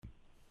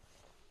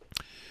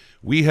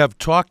We have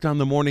talked on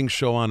the morning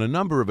show on a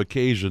number of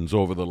occasions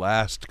over the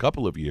last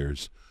couple of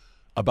years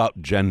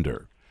about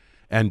gender.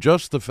 And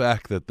just the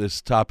fact that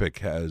this topic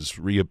has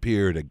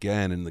reappeared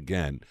again and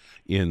again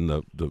in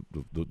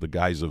the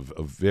guise of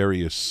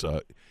various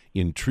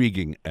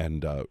intriguing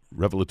and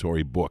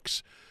revelatory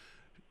books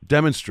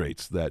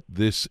demonstrates that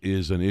this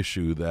is an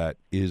issue that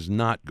is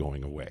not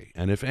going away.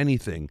 And if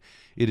anything,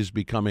 it is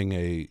becoming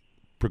a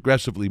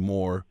progressively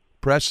more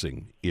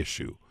pressing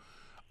issue.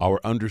 Our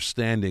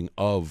understanding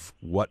of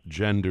what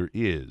gender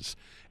is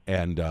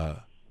and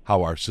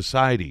how our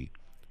society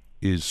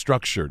is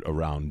structured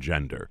around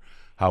gender,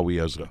 how we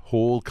as a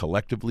whole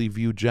collectively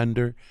view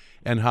gender,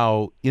 and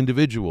how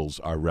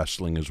individuals are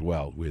wrestling as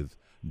well with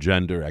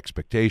gender,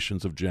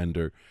 expectations of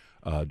gender,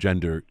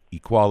 gender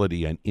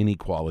equality and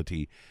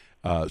inequality.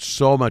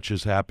 So much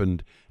has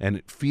happened, and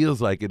it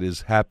feels like it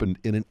has happened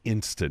in an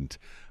instant,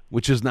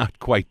 which is not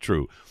quite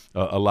true.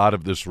 A lot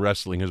of this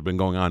wrestling has been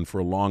going on for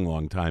a long,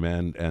 long time,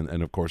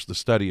 and of course the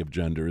study of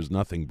gender is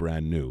nothing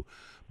brand new.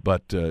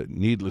 But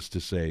needless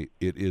to say,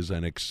 it is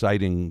an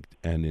exciting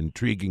and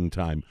intriguing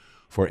time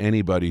for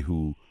anybody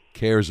who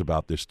cares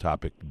about this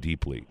topic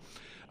deeply.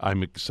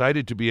 I'm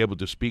excited to be able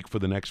to speak for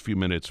the next few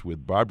minutes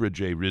with Barbara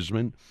J.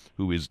 Risman,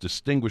 who is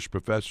Distinguished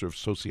Professor of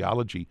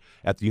Sociology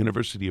at the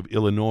University of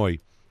Illinois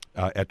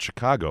at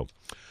Chicago.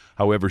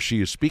 However,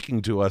 she is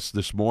speaking to us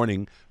this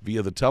morning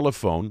via the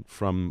telephone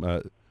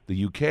from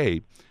the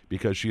UK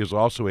because she is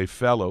also a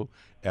fellow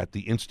at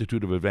the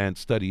Institute of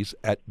Advanced Studies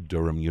at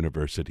Durham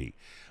University.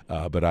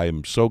 But I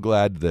am so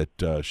glad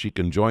that she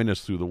can join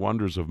us through the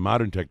wonders of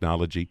modern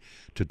technology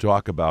to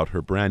talk about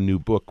her brand new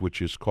book,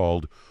 which is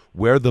called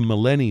Where the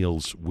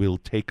Millennials Will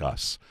Take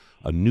Us,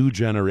 A New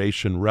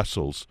Generation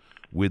Wrestles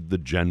with the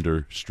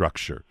Gender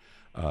Structure.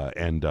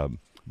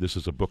 This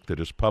is a book that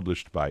is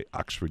published by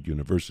Oxford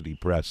University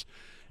Press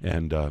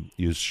and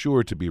is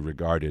sure to be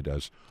regarded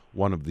as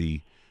one of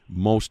the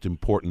most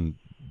important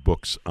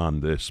books on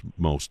this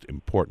most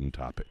important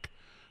topic.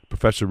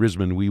 Professor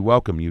Risman, we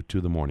welcome you to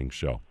the morning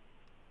show.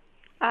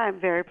 I'm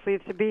very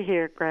pleased to be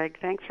here, Greg.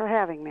 Thanks for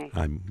having me.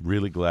 I'm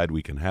really glad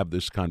we can have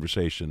this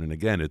conversation. And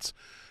again, it's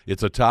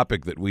a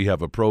topic that we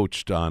have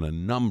approached on a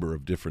number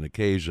of different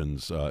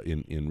occasions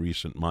in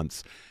recent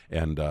months,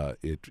 and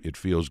it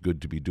feels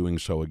good to be doing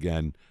so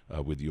again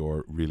with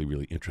your really,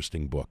 really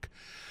interesting book.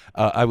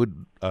 I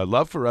would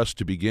love for us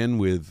to begin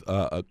with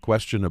a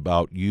question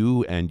about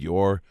you and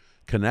your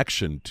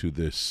connection to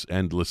this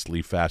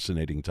endlessly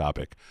fascinating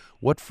topic.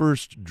 What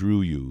first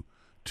drew you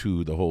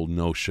to the whole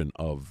notion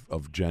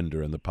of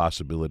gender and the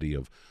possibility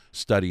of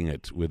studying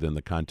it within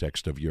the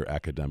context of your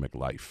academic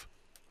life?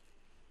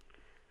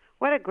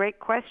 What a great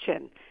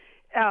question.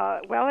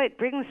 Well, it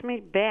brings me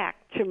back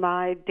to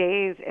my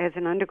days as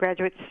an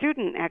undergraduate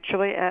student,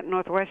 actually, at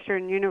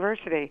Northwestern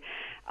University.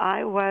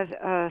 I was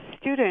a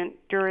student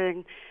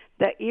during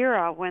the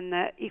era when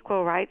the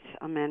Equal Rights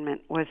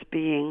Amendment was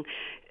being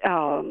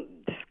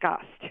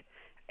discussed.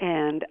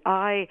 And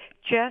I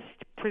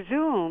just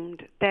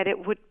presumed that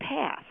it would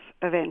pass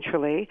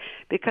eventually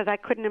because I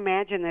couldn't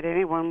imagine that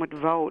anyone would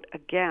vote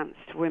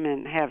against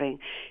women having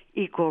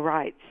equal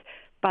rights.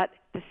 But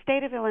the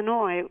state of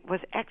Illinois was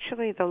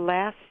actually the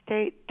last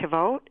state to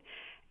vote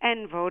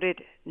and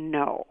voted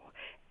no.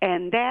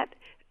 And that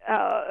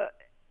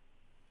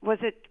was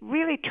a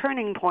really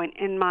turning point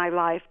in my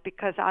life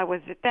because I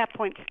was at that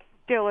point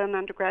still an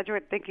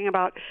undergraduate thinking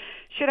about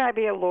should I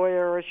be a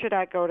lawyer or should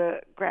I go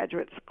to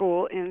graduate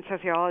school in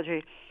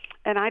sociology.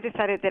 And I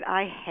decided that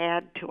I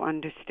had to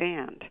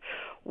understand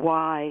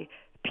why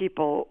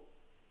people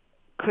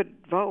could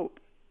vote.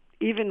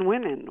 Even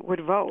women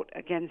would vote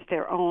against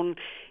their own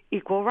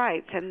equal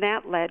rights. And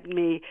that led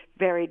me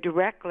very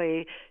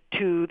directly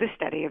to the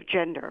study of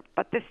gender.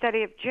 But the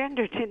study of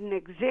gender didn't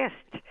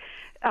exist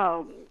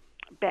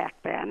back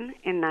then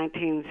in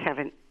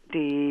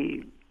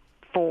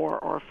 1974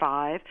 or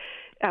 5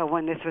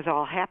 when this was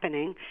all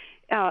happening.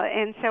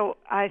 And so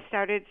I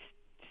started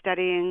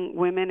studying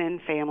women and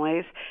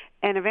families,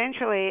 and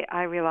eventually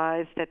I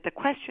realized that the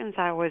questions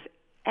I was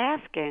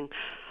asking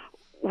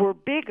were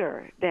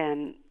bigger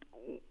than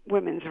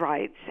women's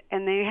rights,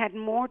 and they had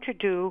more to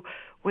do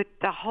with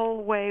the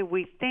whole way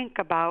we think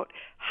about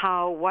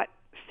how what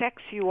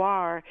sex you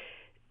are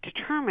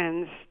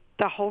determines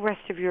the whole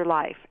rest of your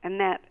life. And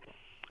that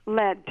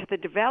led to the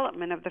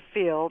development of the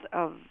field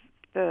of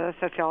the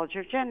sociology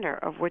of gender,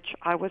 of which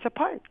I was a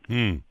part.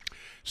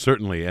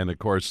 Certainly, and of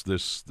course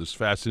this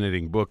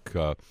fascinating book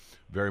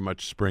very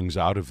much springs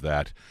out of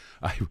that.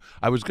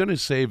 I was going to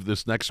save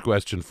this next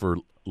question for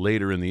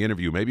later in the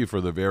interview, maybe for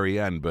the very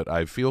end, but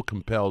I feel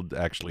compelled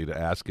actually to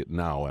ask it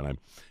now, and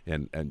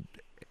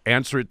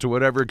answer it to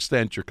whatever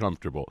extent you're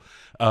comfortable.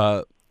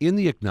 In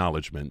the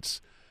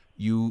acknowledgments,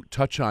 you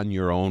touch on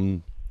your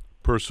own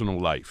personal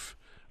life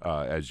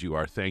as you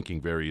are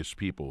thanking various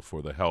people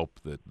for the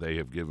help that they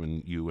have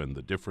given you and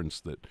the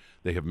difference that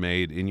they have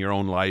made in your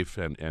own life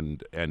and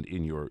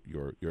in your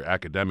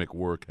academic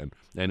work and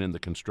in the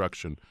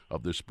construction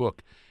of this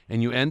book.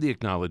 And you end the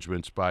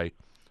acknowledgments by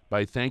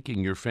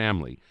thanking your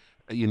family,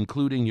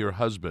 including your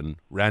husband,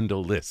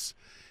 Randall Liss.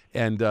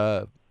 And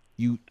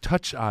you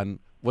touch on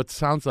what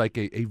sounds like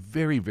a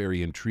very,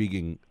 very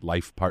intriguing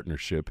life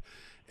partnership,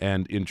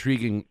 and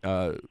intriguing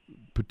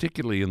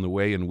particularly in the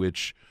way in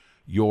which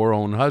your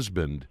own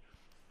husband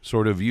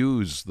sort of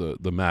views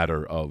the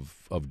matter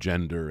of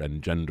gender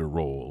and gender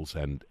roles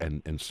and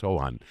so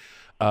on.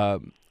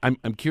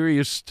 I'm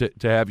curious to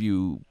have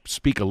you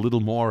speak a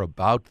little more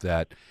about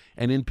that,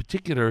 and in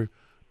particular,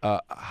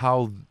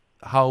 how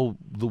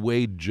the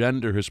way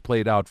gender has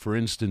played out, for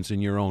instance, in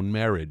your own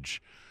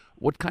marriage,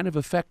 what kind of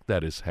effect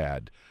that has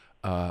had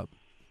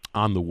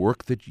on the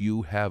work that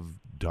you have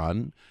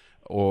done,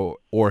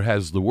 or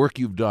has the work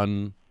you've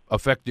done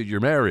affected your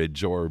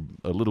marriage, or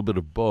a little bit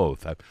of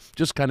both? I'm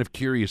just kind of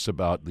curious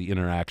about the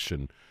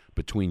interaction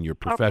between your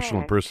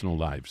professional and personal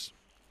lives.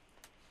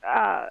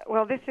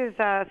 Well, this is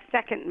a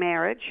second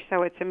marriage,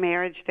 so it's a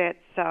marriage that's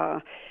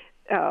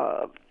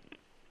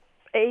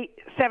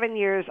 7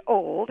 years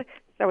old.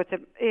 So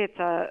it's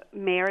a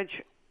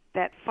marriage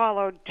that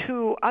followed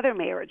two other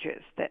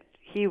marriages that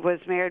he was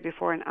married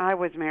before and I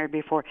was married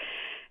before.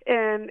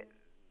 And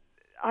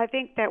I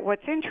think that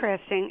what's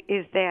interesting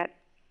is that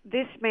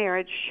this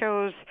marriage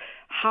shows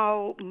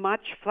how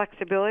much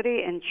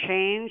flexibility and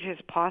change is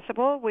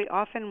possible. We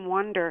often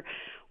wonder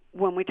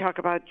when we talk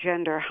about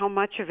gender how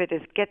much of it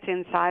gets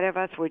inside of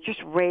us. We're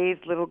just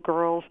raised little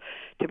girls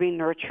to be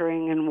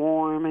nurturing and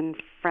warm and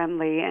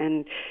friendly,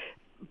 and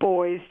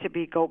boys to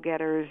be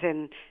go-getters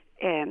and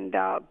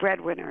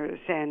breadwinners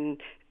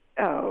and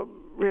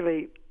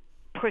really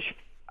push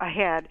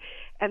ahead,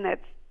 and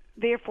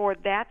therefore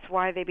that's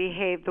why they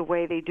behave the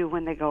way they do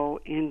when they go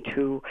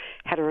into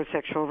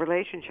heterosexual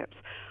relationships.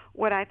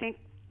 What I think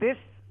this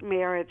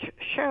marriage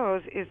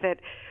shows is that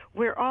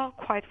we're all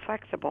quite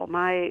flexible.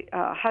 My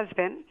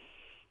husband,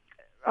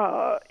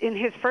 in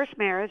his first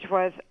marriage,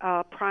 was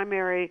a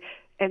primary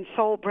and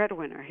sole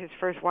breadwinner. His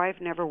first wife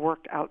never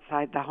worked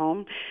outside the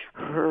home.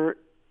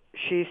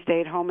 She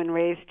stayed home and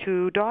raised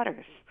two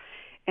daughters.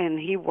 And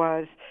he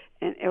was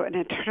an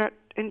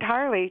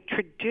entirely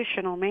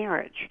traditional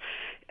marriage.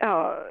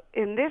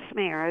 In this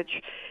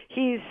marriage,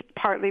 he's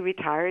partly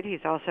retired.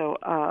 He's also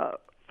a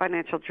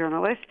financial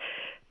journalist.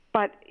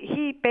 But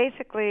he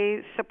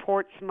basically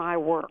supports my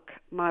work.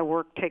 My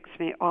work takes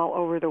me all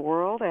over the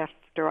world.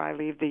 After I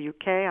leave the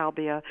UK, I'll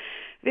be a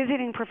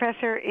visiting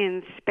professor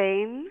in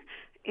Spain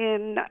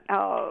in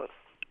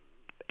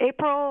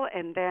April,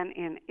 and then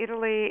in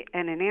Italy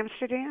and in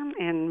Amsterdam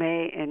in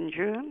May and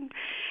June.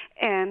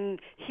 And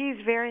he's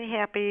very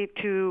happy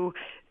to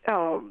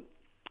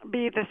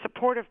be the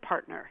supportive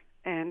partner,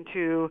 and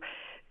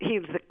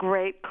he's a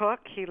great cook.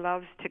 He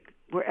loves to,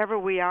 wherever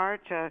we are,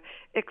 to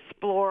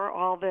explore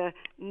all the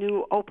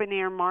new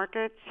open-air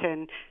markets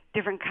and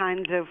different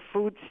kinds of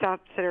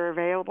foodstuffs that are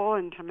available,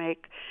 and to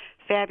make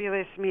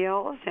fabulous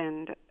meals.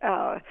 And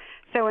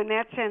so in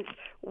that sense,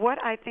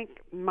 what I think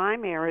my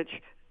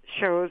marriage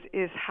shows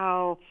is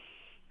how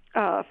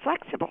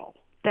flexible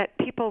that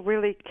people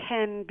really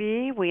can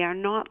be. We are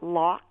not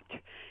locked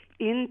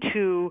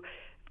into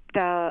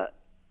the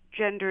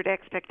gendered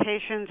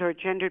expectations or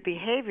gendered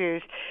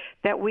behaviors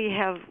that we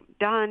have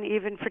done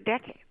even for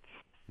decades.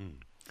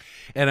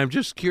 And I'm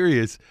just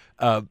curious,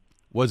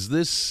 was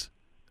this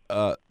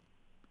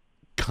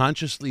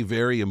consciously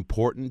very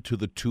important to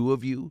the two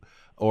of you,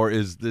 or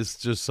is this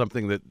just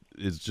something that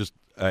is just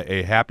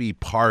a happy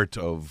part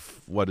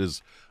of what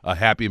is a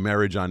happy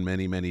marriage on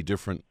many, many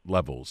different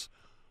levels?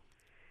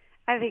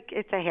 I think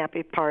it's a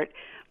happy part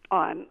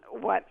on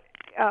what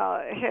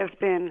has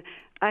been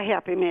a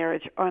happy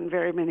marriage on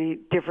very many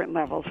different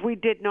levels. We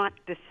did not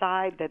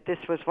decide that this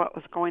was what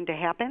was going to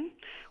happen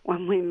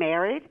when we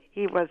married.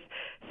 He was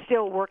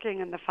still working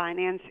in the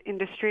finance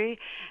industry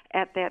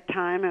at that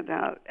time as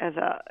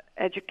an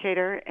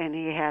educator, and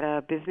he had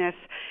a business.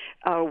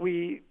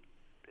 We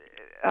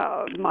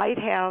might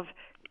have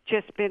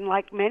just been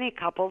like many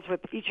couples,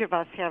 with each of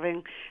us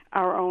having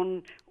our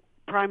own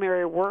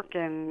primary work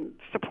and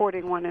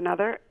supporting one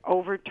another.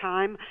 Over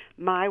time,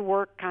 my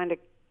work kind of,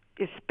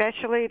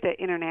 especially the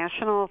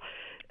international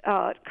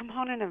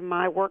component of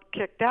my work,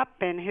 kicked up,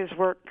 and his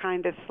work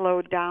kind of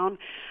slowed down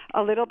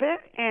a little bit,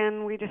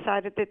 and we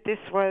decided that this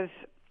was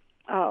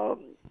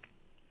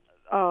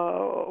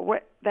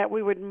that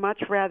we would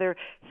much rather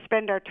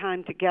spend our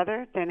time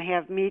together than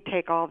have me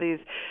take all these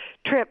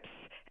trips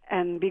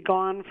and be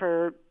gone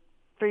for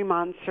 3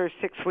 months or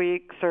 6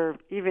 weeks or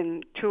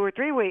even 2 or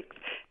 3 weeks,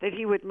 that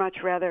he would much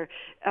rather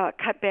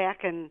cut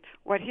back in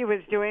what he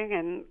was doing,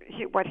 and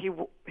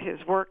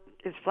his work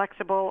is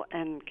flexible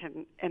and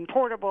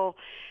portable,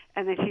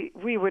 and that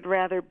we would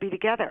rather be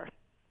together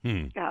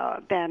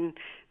than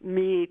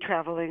me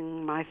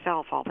traveling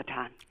myself all the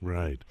time.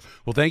 Right.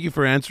 Well, thank you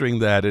for answering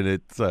that, and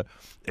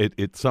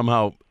it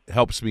somehow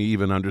helps me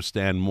even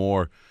understand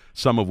more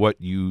some of what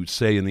you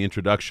say in the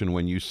introduction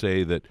when you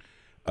say that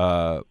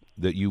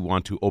that you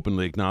want to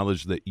openly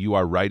acknowledge that you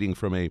are writing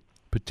from a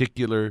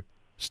particular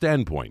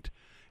standpoint,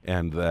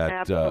 and that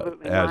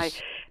absolutely.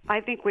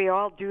 I think we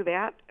all do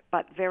that,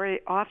 but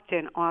very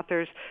often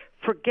authors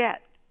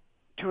forget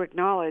to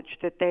acknowledge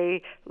that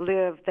they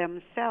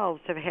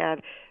themselves have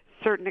had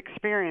certain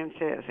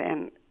experiences,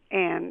 and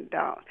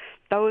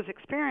those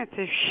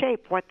experiences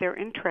shape what they're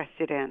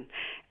interested in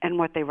and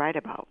what they write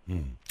about.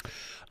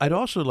 I'd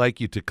also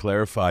like you to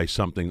clarify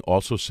something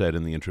also said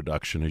in the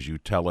introduction as you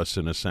tell us,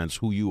 in a sense,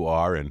 who you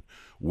are and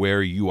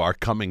where you are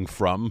coming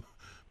from,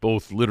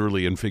 both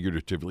literally and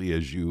figuratively,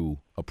 as you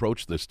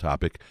approach this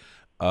topic.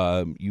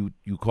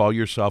 You call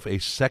yourself a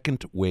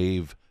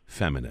second-wave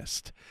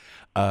feminist.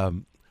 I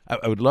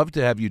would love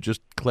to have you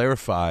just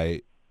clarify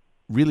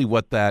really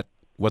what that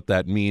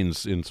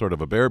means in sort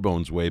of a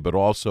bare-bones way, but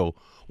also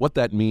what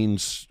that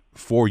means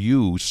for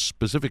you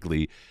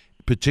specifically,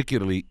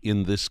 particularly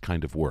in this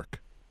kind of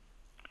work.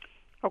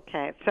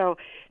 Okay, so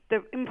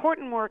the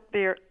important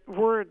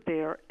word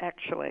there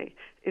actually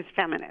is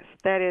feminist.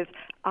 That is,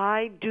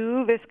 I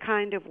do this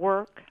kind of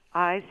work.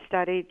 I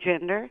study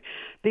gender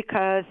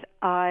because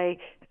I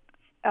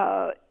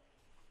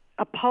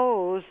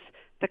oppose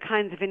the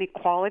kinds of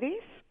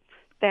inequalities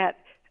that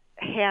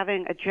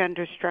having a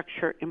gender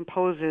structure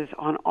imposes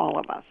on all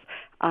of us.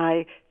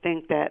 I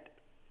think that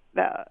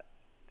the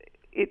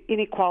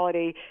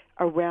inequality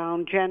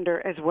around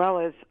gender, as well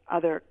as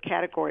other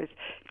categories,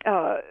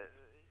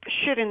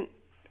 shouldn't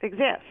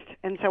exist.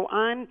 And so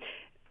I'm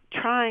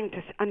trying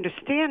to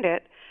understand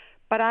it,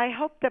 but I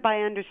hope that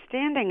by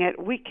understanding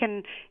it, we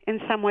can, in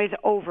some ways,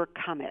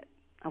 overcome it.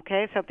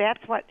 Okay, so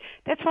that's why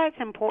it's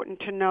important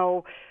to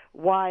know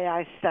why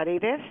I study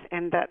this,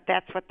 and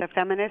that's what the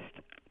feminist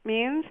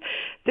means.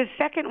 The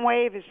second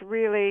wave is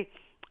really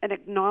an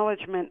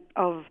acknowledgement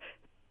of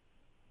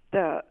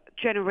the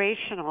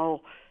generational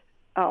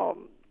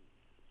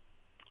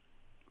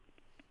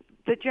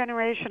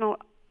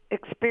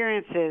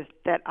experiences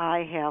that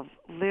I have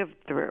lived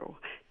through.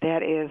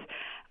 That is,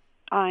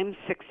 I'm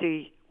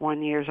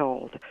 61 years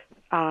old.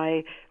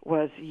 I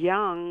was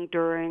young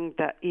during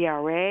the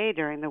ERA,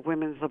 during the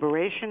women's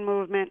liberation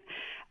movement.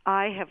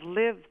 I have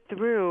lived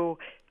through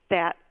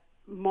that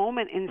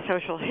moment in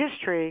social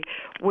history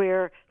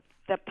where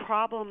the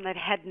problem that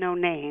had no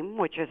name,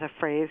 which is a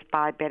phrase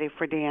by Betty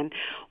Friedan,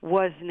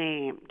 was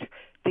named.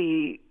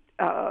 The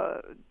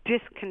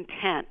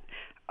discontent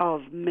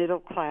of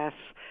middle-class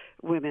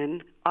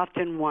women,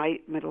 often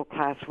white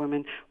middle-class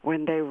women,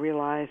 when they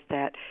realized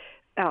that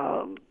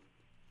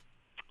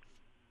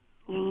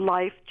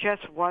life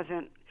just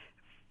wasn't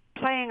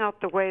playing out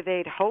the way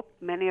they'd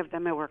hoped. Many of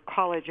them were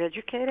college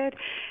educated,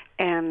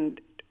 and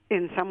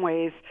in some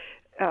ways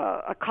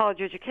a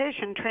college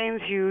education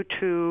trains you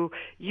to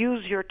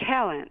use your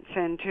talents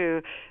and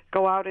to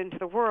go out into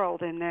the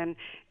world. And then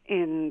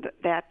in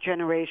that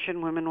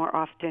generation, women were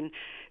often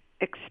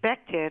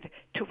expected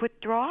to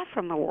withdraw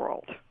from the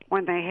world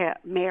when they had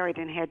married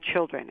and had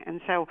children. And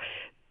so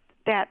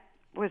that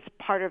was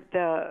part of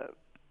the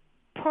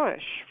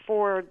push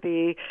for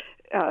the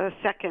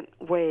second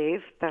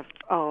wave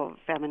of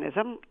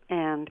feminism,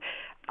 and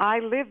I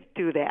lived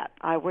through that.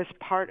 I was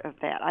part of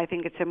that. I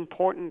think it's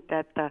important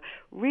that the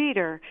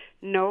reader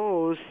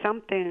knows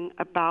something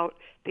about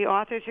the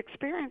author's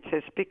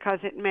experiences because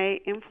it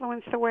may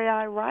influence the way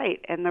I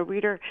write, and the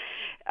reader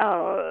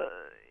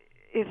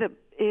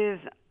is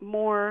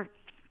more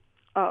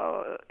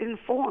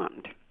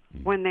informed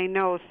when they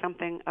know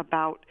something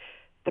about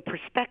the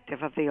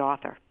perspective of the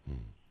author.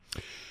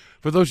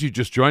 For those of you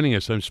just joining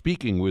us, I'm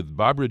speaking with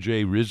Barbara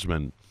J.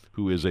 Risman,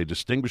 who is a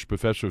distinguished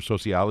professor of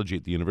sociology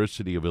at the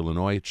University of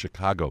Illinois at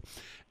Chicago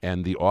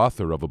and the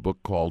author of a book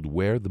called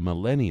Where the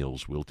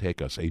Millennials Will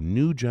Take Us. A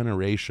new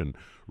generation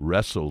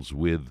wrestles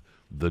with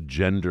the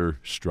gender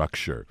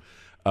structure.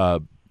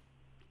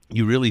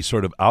 You really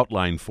sort of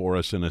outline for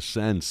us, in a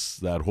sense,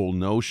 that whole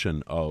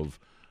notion of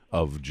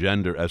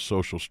gender as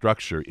social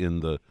structure in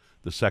the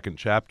second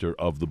chapter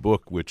of the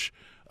book, which,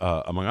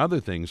 among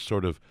other things,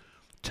 sort of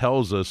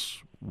tells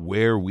us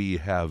where we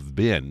have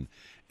been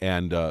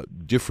and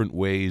different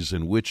ways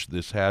in which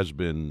this has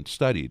been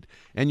studied.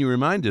 And you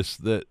remind us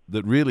that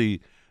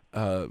really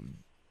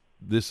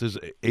this is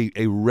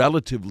a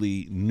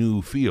relatively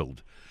new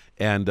field.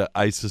 And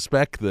I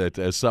suspect that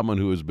as someone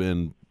who has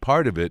been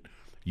part of it,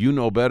 you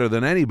know better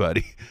than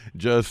anybody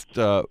just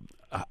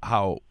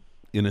how,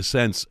 in a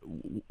sense,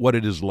 what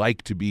it is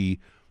like to be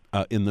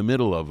in the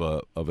middle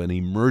of an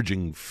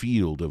emerging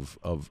field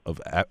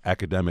of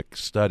academic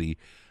study,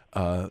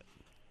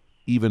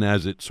 even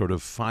as it sort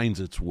of finds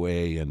its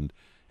way and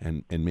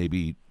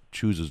maybe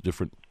chooses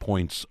different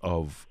points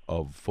of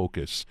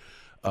focus.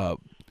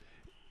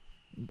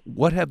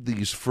 What have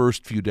these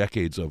first few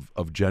decades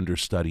of gender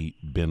study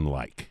been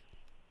like?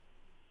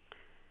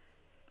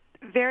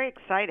 Very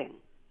exciting.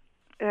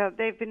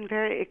 They've been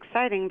very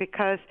exciting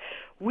because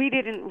we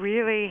didn't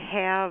really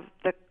have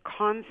the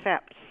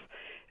concepts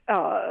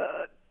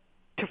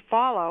to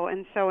follow,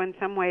 and so in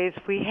some ways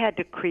we had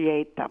to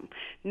create them.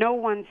 No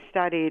one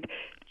studied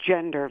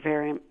gender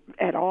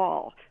at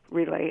all,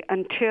 really,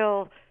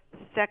 until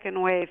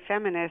second wave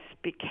feminists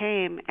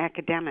became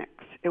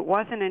academics. It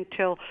wasn't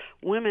until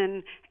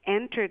women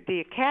entered the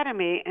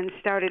academy and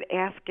started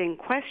asking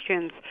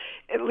questions,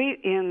 at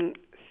least in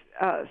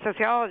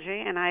sociology,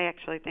 and I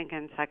actually think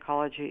in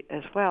psychology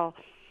as well,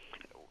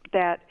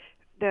 that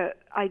the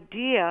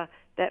idea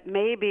that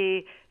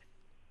maybe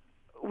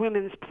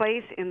women's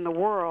place in the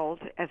world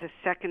as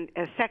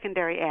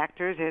secondary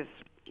actors, as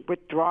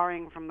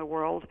withdrawing from the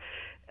world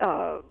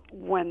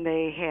when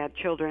they had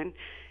children,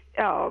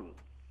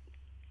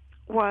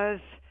 was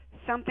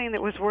something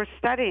that was worth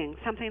studying,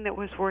 something that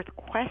was worth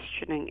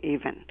questioning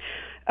even.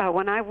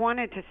 When I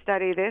wanted to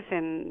study this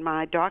in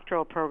my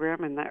doctoral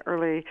program in the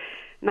early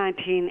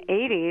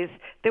 1980s,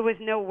 there was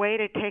no way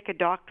to take a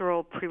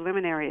doctoral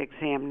preliminary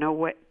exam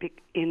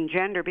in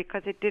gender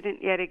because it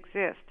didn't yet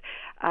exist.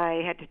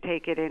 I had to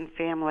take it in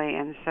family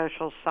and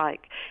social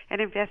psych. And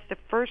in fact, the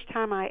first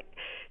time I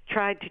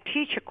tried to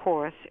teach a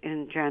course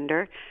in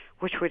gender,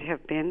 which would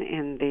have been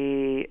in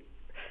the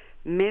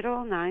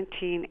middle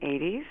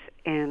 1980s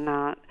in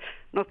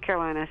North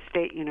Carolina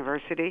State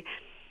University,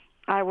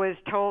 I was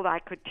told I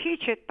could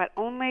teach it, but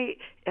only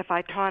if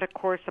I taught a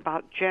course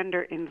about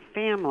gender in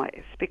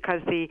families,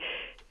 because the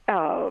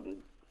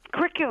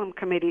curriculum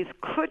committees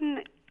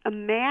couldn't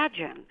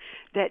imagine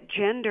that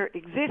gender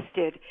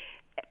existed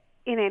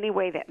in any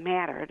way that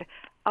mattered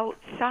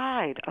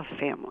outside of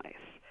families.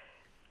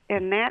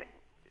 And that,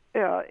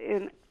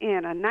 in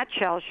a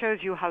nutshell, shows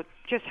you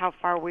just how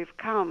far we've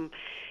come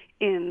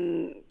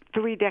in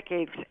 3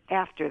 decades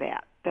after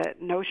that. The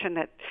notion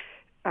that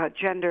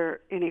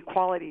gender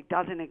inequality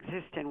doesn't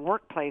exist in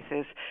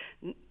workplaces,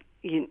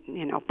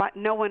 but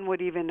no one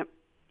would even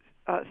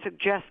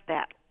suggest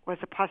that was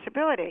a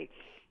possibility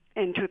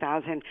in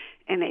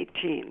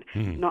 2018.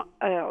 No,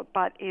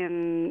 but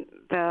in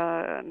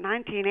the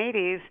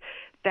 1980s,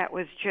 that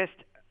was just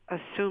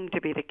assumed to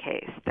be the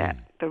case, that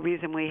the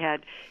reason we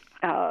had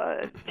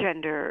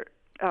gender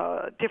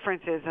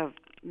differences of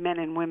men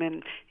and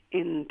women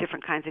in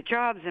different kinds of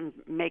jobs and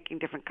making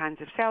different kinds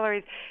of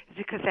salaries is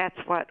because that's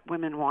what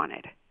women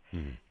wanted.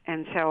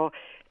 And so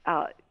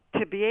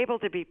to be able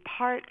to be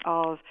part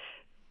of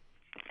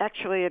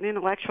actually an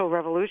intellectual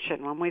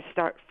revolution, when we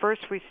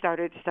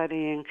started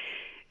studying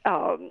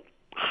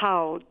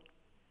how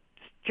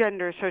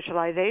gender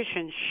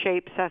socialization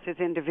shapes us as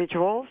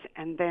individuals,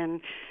 and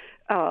then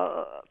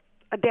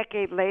a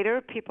decade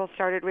later, people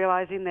started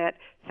realizing that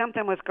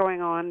something was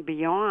going on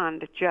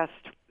beyond just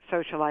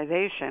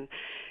socialization.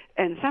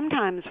 And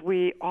sometimes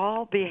we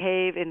all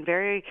behave in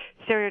very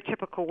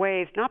stereotypical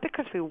ways, not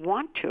because we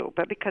want to,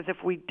 but because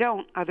if we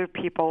don't, other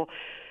people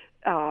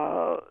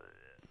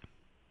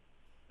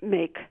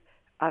make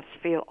us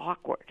feel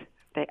awkward.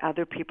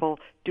 Other people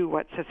do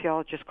what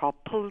sociologists call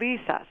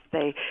police us.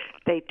 They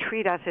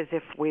treat us as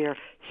if we're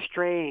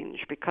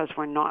strange because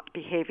we're not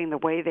behaving the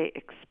way they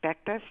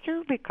expect us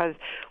to because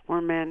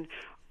we're men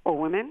or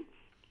women.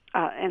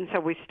 And so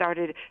we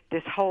started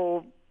this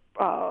whole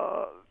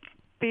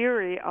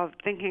theory of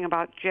thinking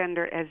about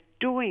gender as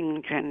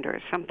doing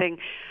gender, something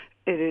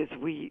it is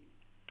we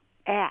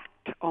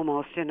act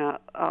almost in a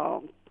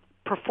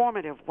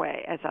performative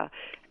way,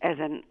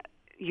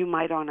 you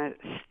might on a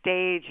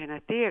stage in a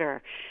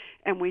theater.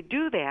 And we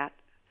do that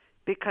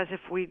because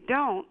if we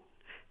don't,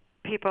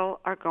 people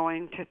are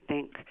going to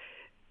think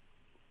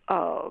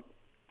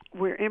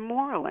we're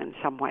immoral in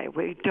some way.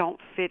 We don't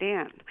fit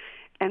in.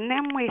 And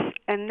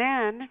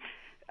then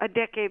a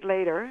decade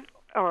later,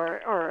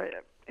 or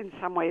in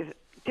some ways,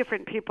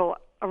 different people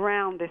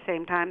around the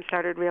same time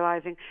started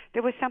realizing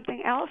there was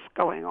something else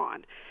going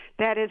on.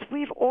 That is,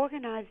 we've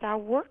organized our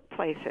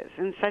workplaces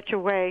in such a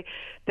way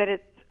that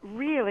it's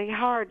really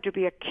hard to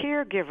be a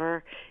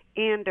caregiver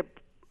and a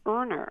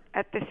earner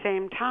at the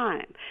same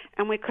time.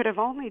 And we could have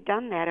only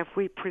done that if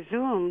we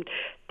presumed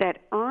that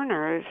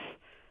earners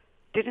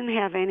didn't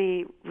have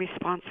any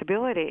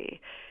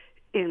responsibility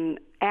in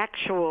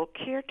actual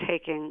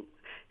caretaking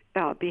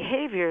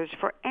behaviors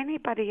for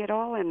anybody at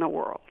all in the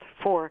world,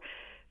 for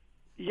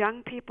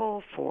young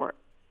people, for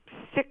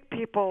sick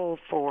people,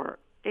 for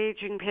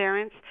aging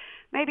parents,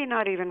 maybe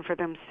not even for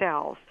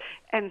themselves.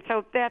 And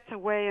so that's a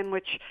way in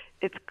which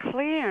it's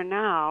clear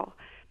now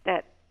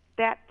that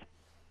that's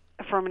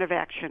affirmative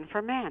action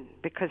for men,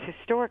 because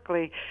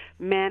historically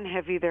men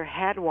have either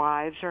had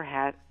wives or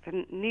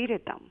hadn't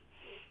needed them.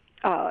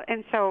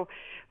 And so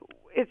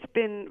it's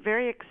been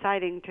very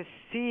exciting to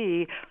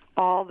see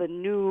all the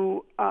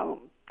new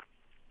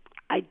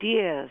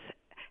ideas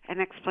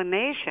and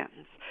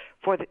explanations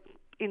for the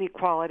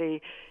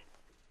inequality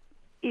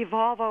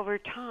evolve over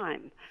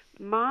time.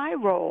 My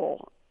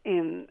role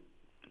in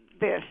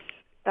this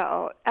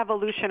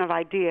evolution of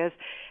ideas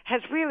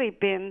has really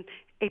been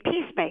a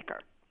peacemaker.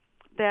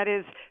 That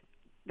is,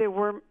 there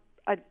was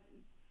a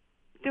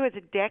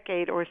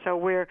decade or so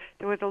where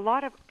there was a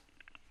lot of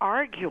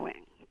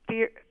arguing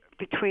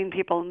between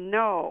people.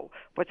 No,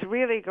 what's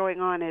really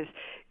going on is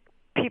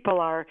people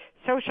are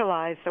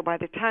socialized, so by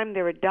the time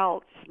they're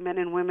adults, men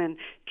and women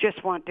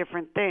just want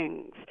different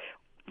things,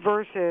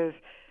 versus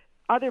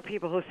other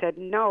people who said,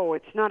 no,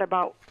 it's not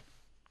about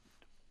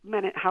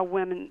how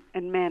women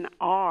and men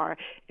are.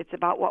 It's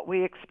about what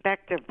we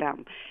expect of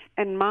them.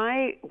 And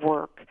my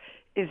work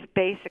is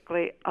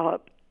basically a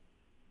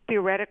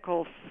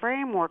theoretical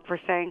framework for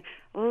saying,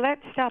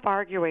 let's stop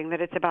arguing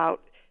that it's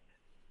about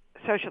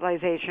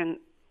socialization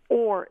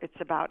or it's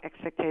about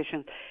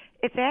expectations.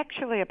 It's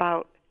actually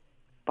about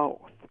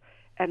both.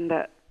 And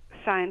the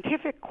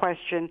scientific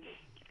question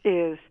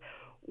is,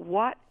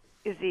 what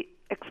is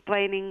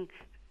explaining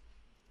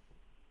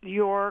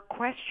your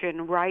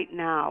question right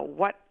now?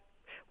 What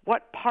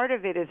part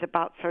of it is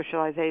about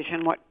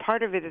socialization? What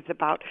part of it is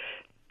about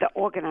the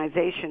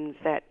organizations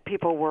that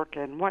people work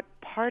in? What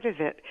part of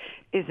it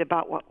is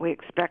about what we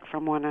expect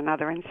from one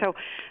another? And so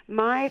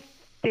my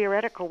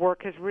theoretical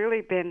work has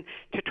really been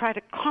to try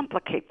to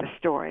complicate the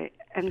story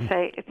and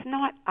say it's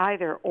not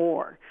either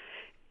or.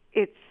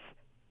 It's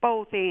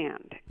both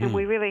and. And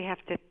we really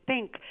have to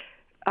think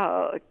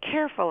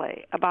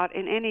carefully about,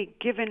 in any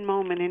given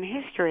moment in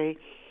history,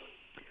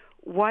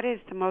 what is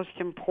the most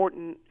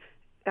important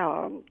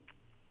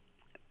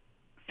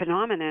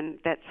phenomenon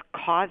that's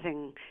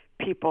causing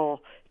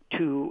people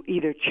to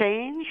either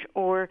change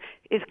or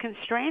is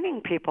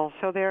constraining people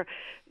so they're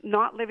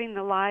not living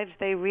the lives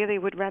they really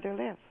would rather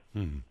live.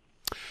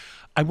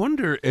 I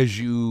wonder, as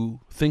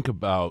you think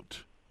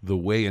about the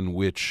way in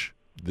which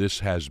this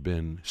has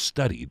been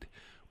studied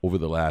over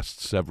the last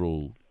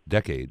several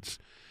decades,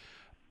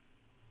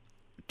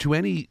 to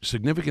any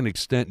significant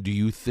extent, do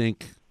you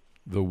think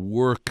the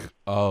work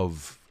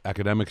of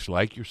academics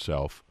like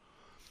yourself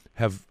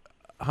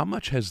how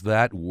much has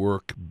that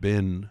work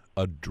been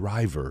a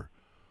driver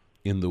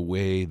in the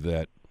way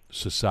that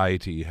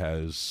society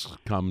has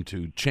come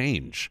to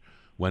change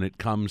when it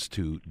comes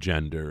to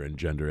gender and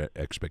gender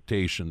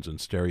expectations and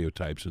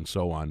stereotypes and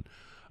so on,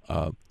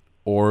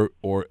 or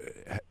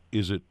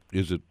is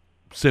it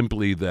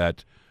simply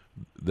that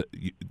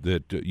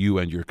you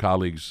and your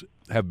colleagues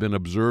have been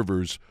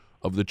observers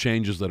of the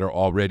changes that are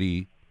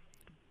already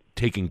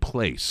taking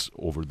place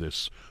over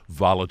this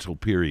volatile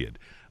period?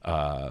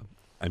 I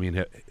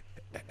mean,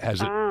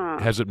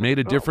 has it made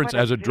a difference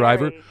as a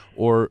driver,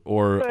 or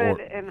good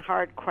and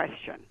hard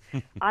question?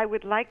 I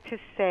would like to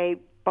say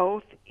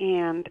both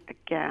and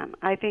again.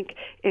 I think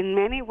in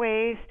many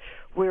ways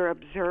we're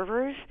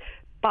observers,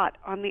 but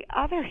on the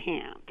other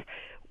hand,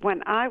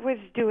 when I was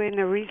doing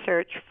the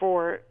research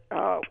for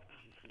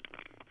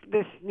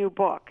this new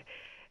book,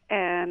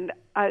 and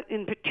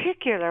in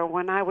particular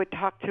when I would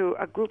talk to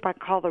a group I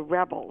call the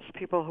rebels,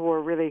 people who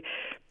are really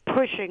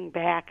pushing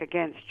back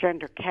against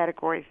gender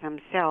categories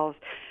themselves,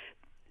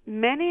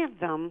 many of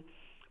them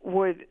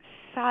would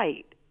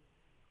cite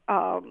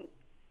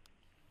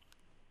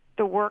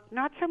the work,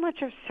 not so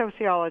much of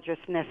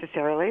sociologists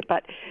necessarily,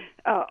 but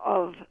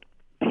of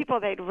people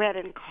they'd read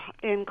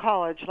in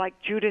college, like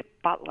Judith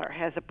Butler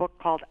has a book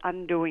called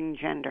Undoing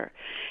Gender.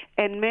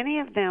 And many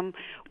of them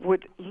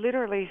would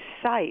literally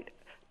cite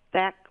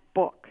that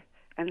book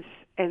and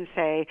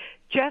say,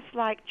 just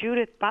like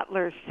Judith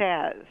Butler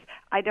says,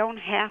 I don't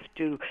have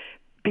to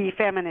be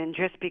feminine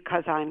just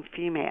because I'm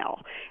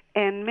female.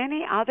 And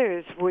many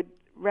others would,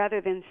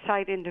 rather than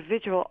cite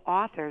individual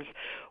authors,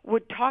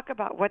 would talk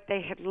about what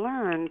they had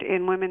learned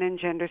in women and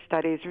gender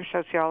studies or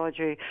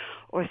sociology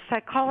or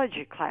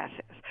psychology classes,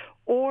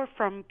 or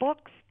from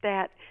books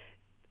that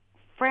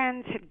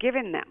friends had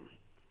given them.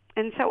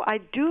 And so I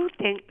do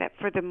think that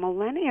for the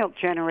millennial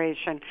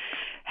generation,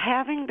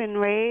 having been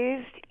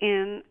raised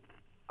in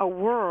a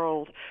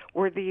world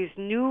where these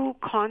new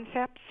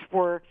concepts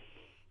were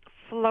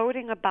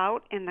floating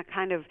about in the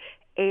kind of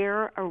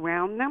air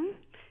around them,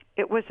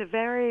 it was a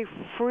very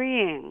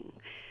freeing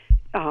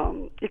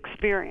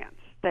experience,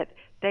 that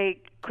they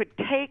could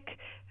take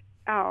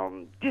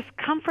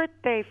discomfort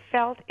they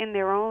felt in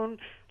their own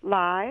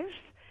lives,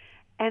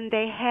 and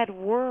they had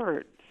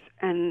words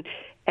and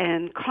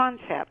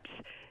concepts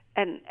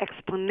and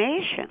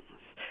explanations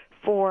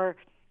for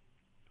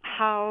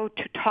how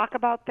to talk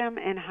about them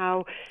and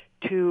how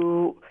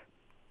to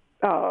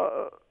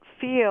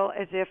feel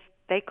as if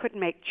they could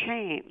make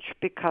change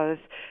because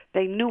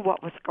they knew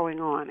what was going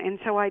on. And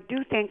so I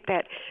do think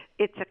that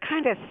it's a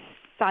kind of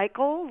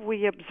cycle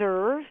we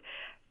observe.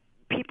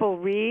 People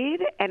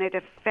read, and it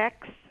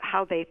affects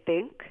how they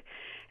think,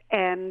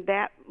 and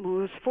that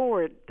moves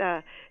forward.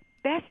 The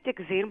best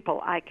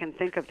example I can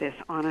think of this,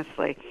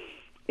 honestly,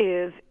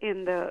 is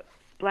in the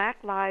Black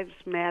Lives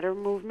Matter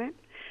movement.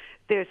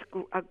 There's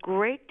a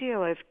great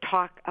deal of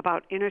talk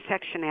about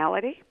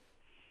intersectionality,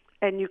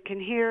 and you can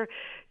hear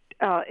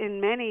in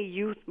many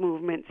youth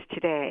movements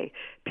today,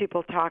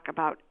 people talk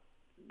about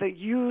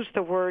use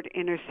the word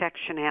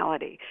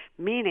intersectionality,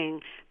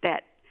 meaning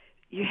that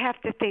you have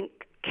to think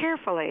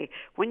carefully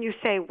when you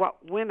say what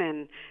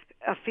women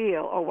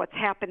feel or what's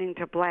happening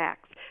to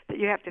blacks, that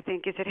you have to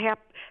think, is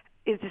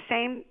the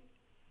same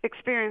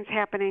experience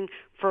happening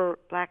for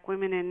black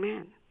women and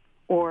men?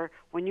 Or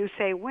when you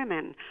say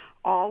women,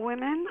 all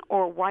women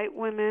or white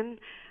women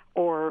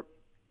or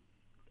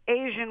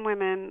Asian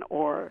women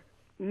or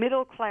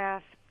middle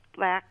class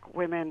black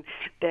women,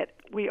 that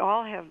we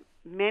all have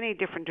many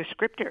different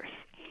descriptors.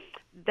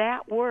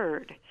 That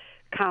word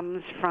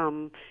comes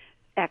from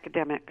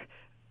academic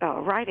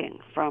writing,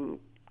 from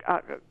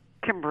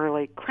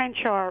Kimberly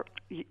Crenshaw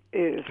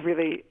is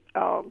really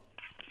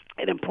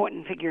an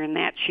important figure in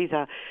that. She's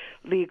a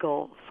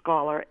legal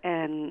scholar,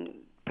 and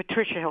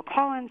Patricia Hill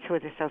Collins, who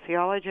is a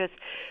sociologist.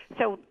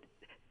 So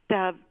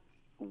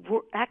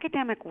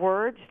academic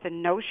words, the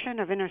notion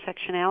of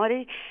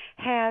intersectionality,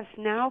 has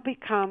now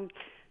become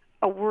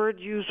a word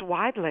used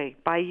widely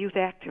by youth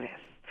activists.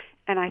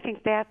 And I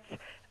think that's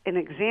an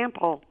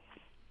example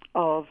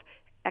of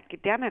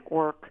academic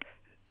work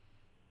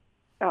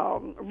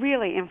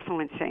really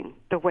influencing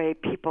the way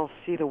people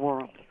see the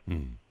world.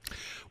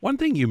 One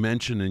thing you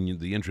mentioned in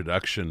the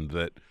introduction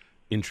that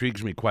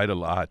intrigues me quite a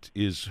lot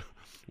is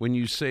when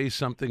you say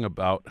something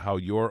about how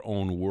your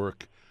own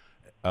work,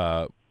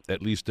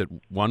 at least at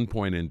one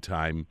point in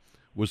time,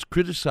 was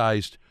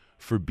criticized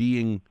for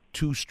being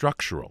too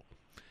structural.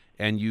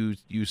 And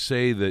you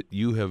say that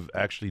you have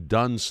actually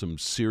done some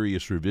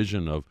serious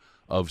revision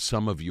of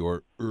some of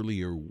your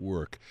earlier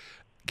work.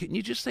 Can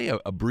you just say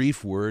a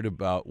brief word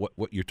about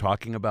what you're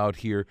talking about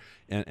here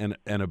and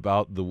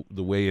about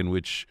the way in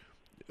which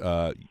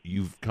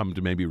you've come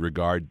to maybe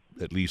regard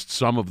at least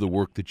some of the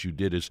work that you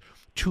did as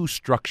too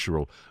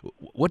structural?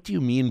 What do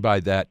you mean by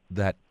that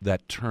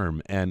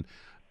term? And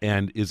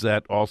is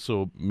that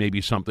also maybe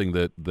something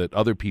that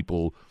other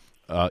people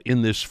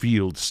in this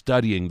field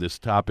studying this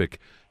topic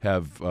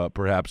have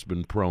perhaps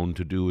been prone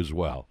to do as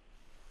well?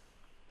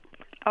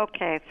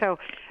 Okay, so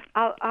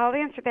I'll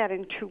answer that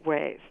in two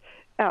ways.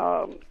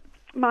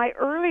 My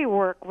early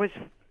work was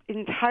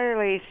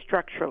entirely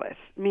structuralist,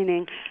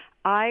 meaning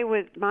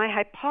my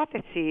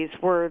hypotheses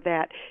were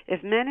that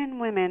if men and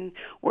women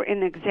were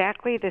in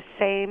exactly the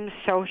same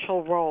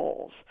social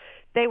roles,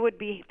 they would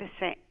be the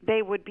same.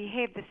 They would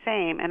behave the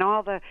same, and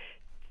all the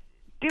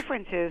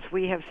differences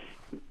we have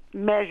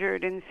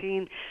measured and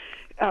seen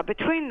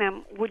between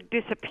them would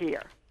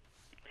disappear.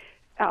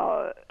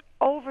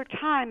 Over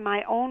time,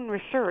 my own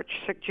research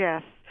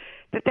suggests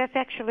that that's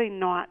actually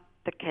not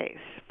the case.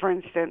 For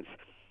instance,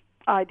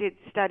 I did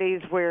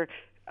studies where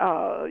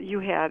you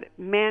had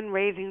men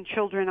raising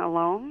children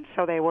alone,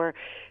 so they were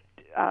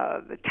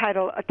a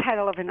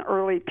title of an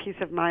early piece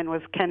of mine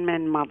was "Can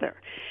Men Mother?"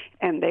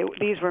 And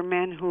these were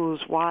men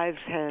whose wives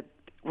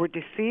were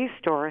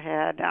deceased or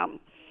had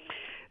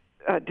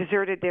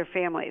deserted their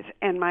families.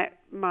 And my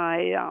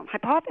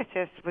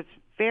hypothesis was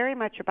very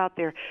much about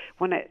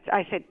when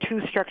I said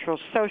too structural,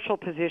 social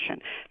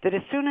position, that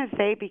as soon as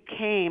they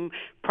became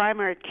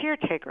primary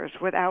caretakers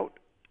without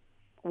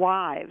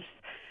wives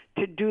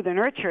to do the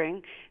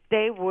nurturing,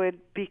 they would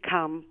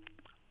become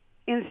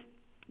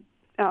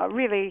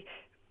really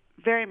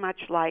very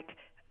much like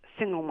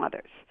single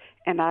mothers.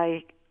 And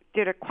I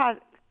did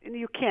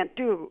you can't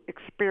do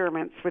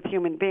experiments with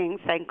human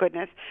beings, thank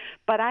goodness,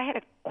 but I had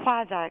a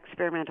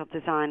quasi-experimental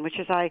design, which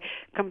is I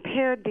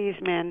compared these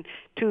men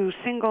to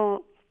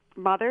single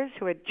mothers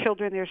who had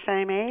children their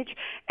same age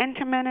and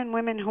to men and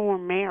women who were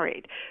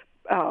married,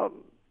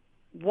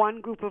 one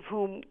group of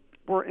whom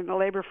were in the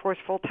labor force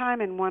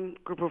full-time and one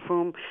group of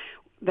whom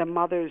the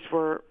mothers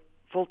were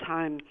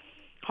full-time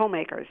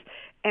homemakers.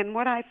 And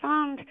what I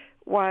found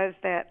was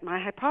that my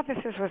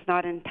hypothesis was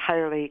not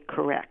entirely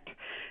correct.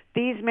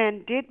 These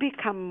men did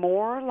become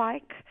more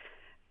like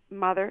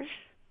mothers,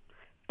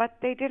 but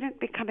they didn't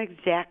become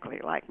exactly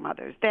like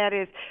mothers. That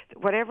is,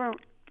 whatever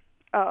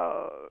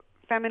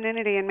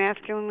femininity and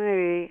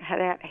masculinity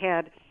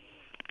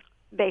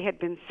they had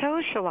been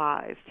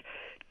socialized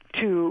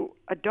to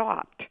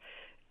adopt,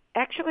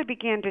 actually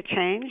began to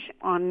change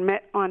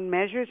on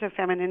measures of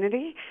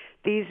femininity.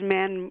 These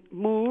men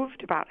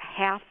moved about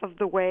half of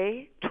the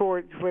way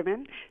towards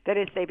women. That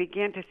is, they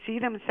began to see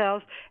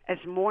themselves as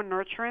more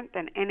nurturant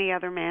than any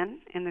other men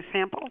in the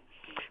sample,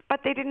 but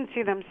they didn't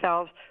see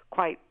themselves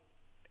quite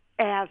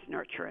as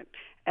nurturant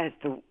as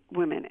the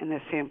women in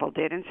the sample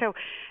did. And so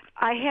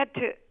I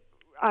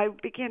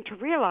began to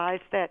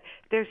realize that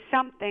there's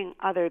something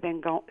other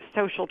than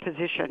social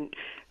position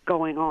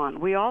going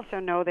on. We also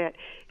know that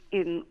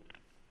in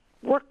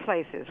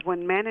workplaces,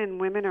 when men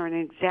and women are in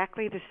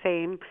exactly the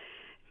same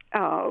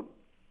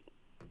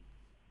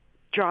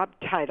job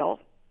title,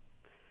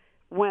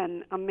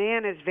 when a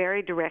man is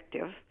very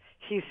directive,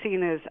 he's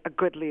seen as a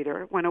good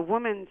leader. When a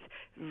woman's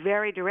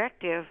very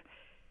directive,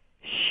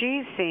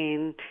 she's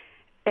seen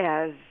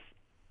as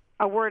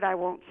a word I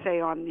won't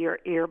say on your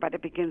ear, but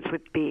it begins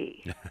with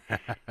B,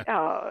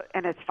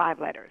 and it's 5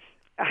 letters.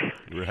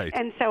 Right.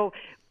 And so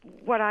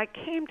what I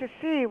came to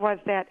see was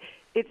that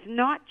it's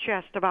not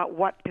just about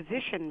what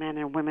position men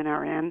and women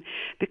are in,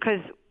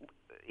 because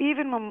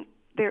even when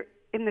they're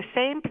in the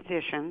same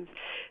positions,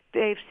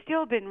 they've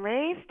still been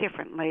raised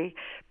differently,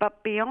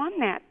 but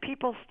beyond that,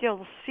 people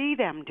still see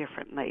them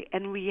differently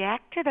and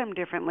react to them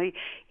differently,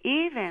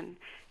 even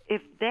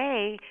if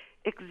they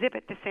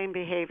exhibit the same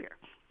behavior.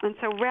 And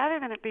so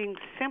rather than it being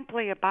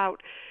simply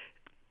about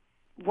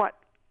what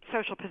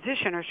social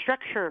position or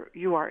structure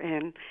you are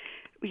in,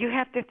 you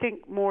have to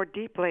think more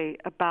deeply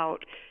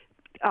about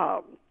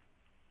how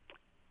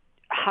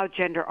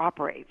gender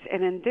operates.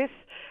 And in this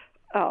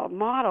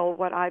model,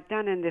 what I've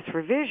done in this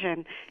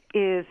revision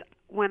is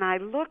when I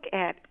look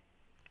at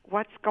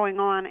what's going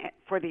on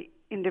for the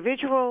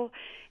individual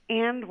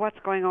and what's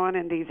going on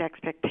in these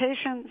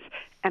expectations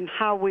and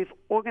how we've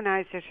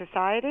organized our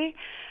society,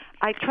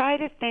 I try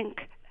to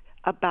think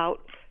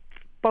about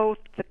both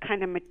the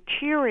kind of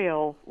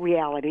material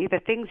reality, the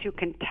things you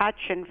can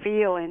touch and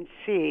feel and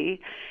see,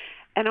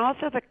 and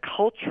also the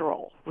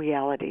cultural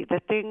reality,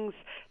 the things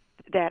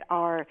that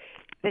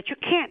you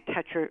can't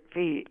touch or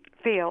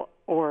feel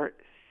or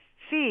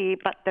see,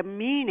 but the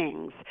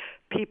meanings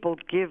people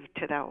give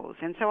to those.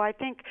 And so I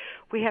think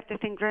we have to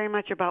think very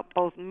much about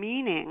both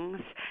meanings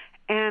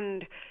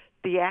and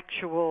the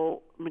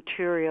actual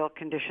material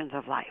conditions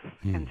of life.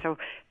 And so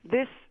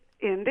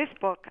in this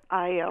book,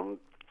 I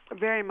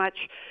very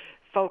much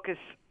focus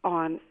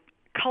on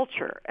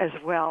culture as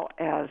well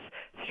as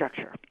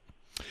structure.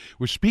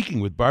 We're speaking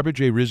with Barbara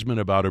J. Risman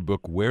about her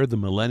book, Where the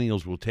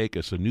Millennials Will Take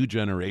Us, A New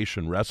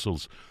Generation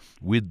Wrestles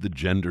with the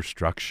Gender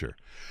Structure.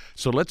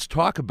 So let's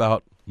talk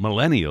about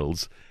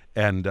millennials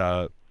and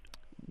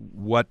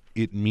what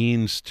it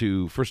means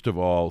to, first of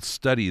all,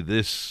 study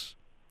this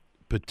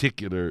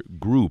particular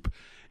group.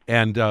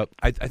 And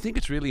I think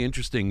it's really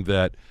interesting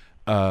that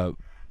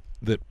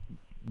that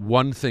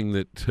one thing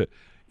that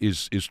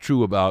is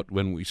true about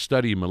when we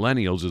study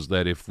millennials is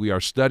that if we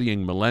are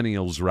studying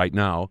millennials right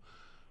now,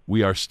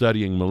 we are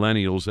studying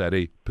millennials at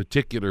a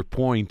particular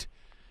point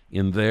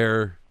in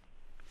their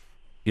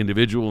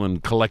individual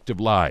and collective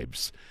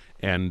lives.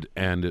 And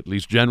at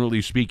least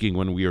generally speaking,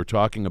 when we are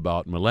talking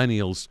about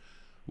millennials,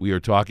 we are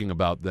talking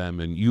about them,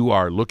 and you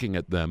are looking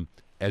at them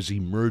as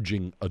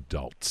emerging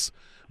adults,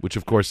 which,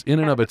 of course, in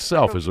and of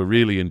itself is a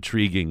really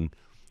intriguing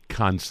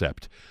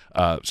concept.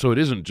 So it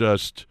isn't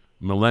just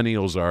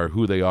millennials are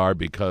who they are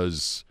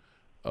because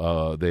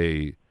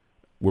they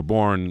were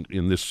born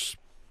in this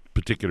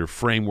particular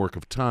framework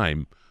of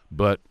time,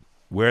 but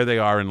where they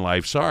are in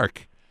life's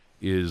arc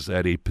is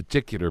at a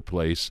particular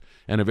place,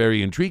 and a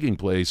very intriguing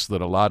place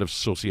that a lot of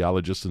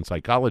sociologists and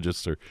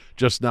psychologists are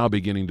just now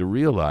beginning to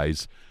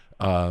realize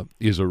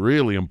is a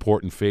really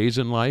important phase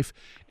in life,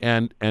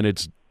 and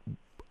it's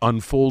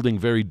unfolding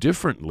very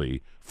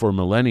differently for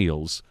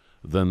millennials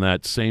than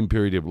that same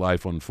period of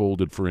life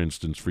unfolded, for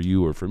instance, for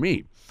you or for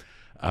me.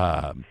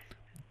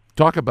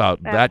 Talk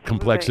about that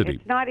complexity.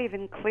 It's not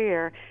even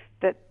clear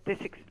that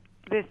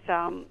this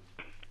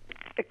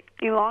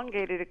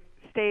elongated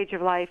stage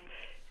of life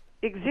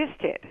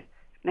existed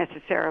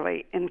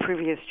necessarily in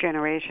previous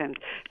generations.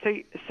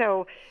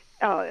 So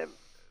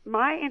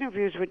my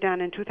interviews were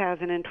done in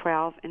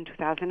 2012 and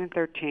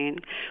 2013,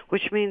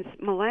 which means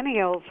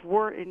millennials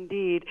were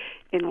indeed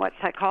in what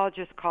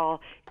psychologists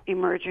call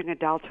emerging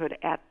adulthood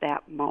at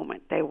that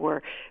moment. They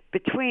were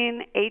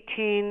between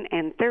 18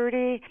 and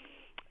 30,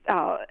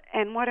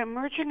 and what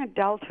emerging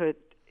adulthood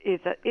is,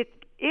 it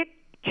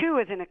too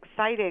is an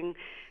exciting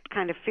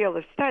kind of field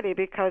of study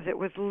because it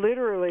was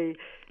literally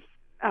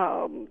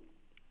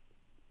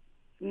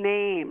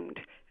named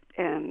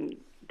and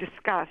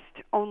discussed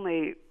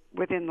only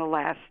within the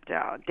last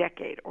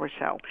decade or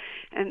so.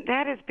 And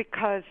that is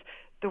because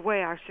the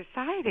way our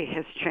society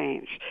has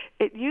changed.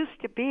 It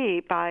used to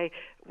be by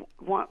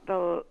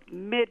the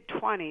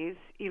mid-20s,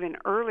 even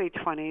early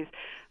 20s,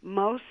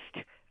 most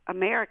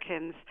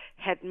Americans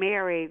had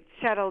married,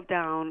 settled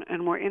down,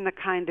 and were in the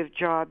kind of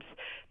jobs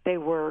they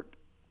were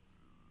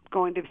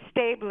going to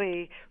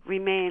stably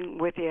remain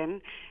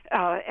within,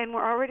 and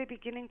were already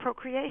beginning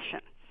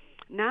procreation.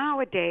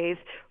 Nowadays,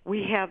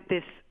 we have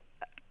this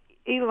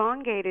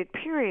elongated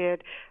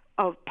period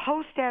of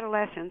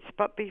post-adolescence,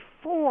 but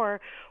before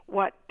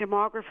what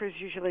demographers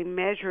usually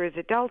measure as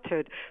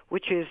adulthood,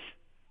 which is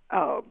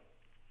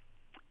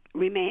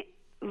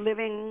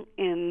living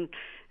in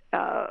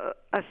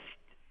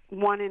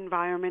one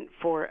environment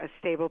for a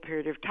stable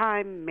period of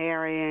time,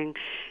 marrying,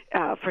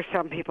 for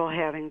some people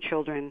having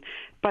children,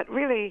 but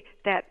really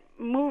that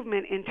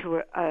movement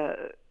into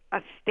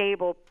a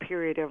stable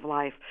period of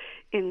life.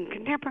 In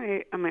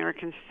contemporary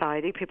American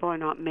society, people are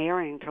not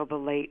marrying until the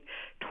late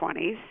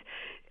 20s,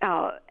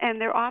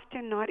 and they're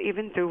often not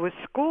even through with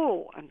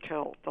school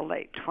until the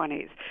late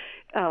 20s.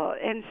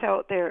 And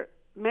so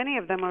many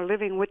of them are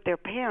living with their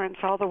parents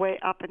all the way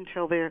up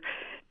until they're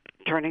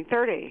turning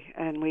 30.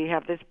 And we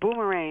have this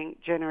boomerang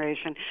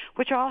generation,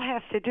 which all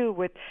has to do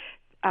with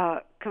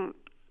a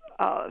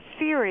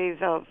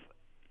series of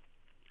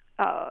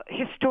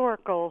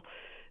historical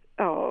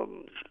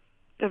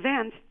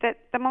events that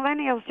the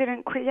millennials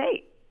didn't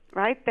create,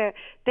 right?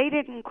 They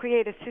didn't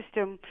create a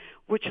system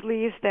which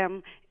leaves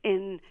them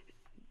in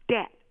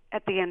debt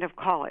at the end of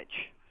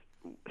college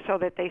so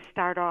that they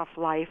start off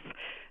life,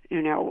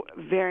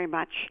 very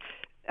much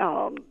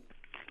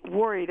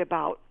worried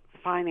about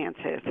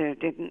finances. They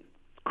didn't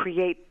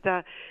create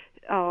the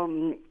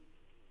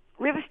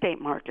real estate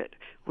market,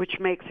 which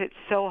makes it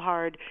so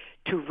hard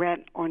to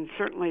rent or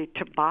certainly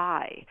to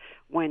buy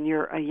when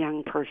you're a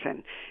young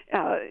person.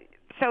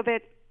 So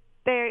that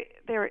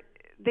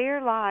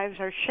their lives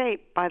are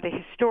shaped by the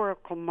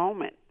historical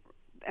moment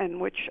in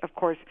which, of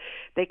course,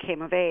 they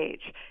came of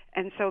age.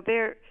 And so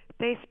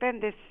they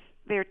spend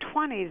their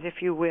 20s,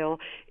 if you will,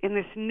 in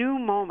this new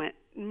moment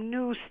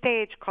new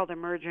stage called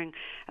emerging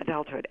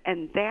adulthood,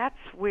 and that's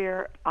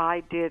where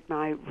I did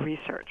my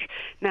research.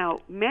 Now,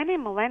 many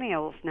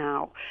millennials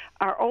now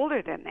are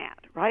older than that,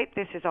 right?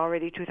 This is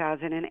already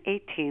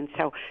 2018,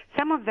 so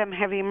some of them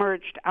have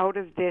emerged out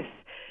of this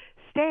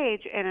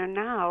stage and are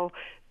now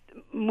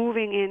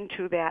moving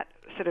into that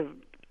sort of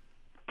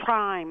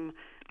prime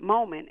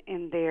moment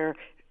in their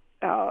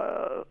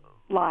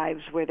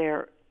lives where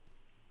they're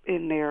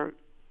in their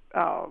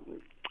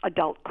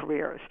adult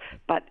careers.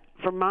 But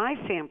for my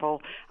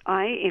sample,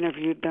 I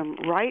interviewed them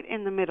right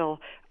in the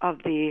middle of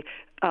the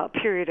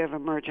period of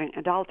emerging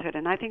adulthood.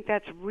 And I think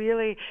that's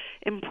really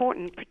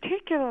important,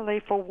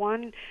 particularly for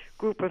one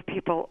group of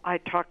people I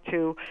talked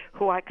to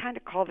who I kind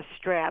of call the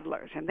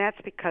straddlers. And that's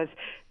because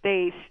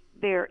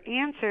their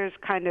answers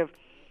kind of,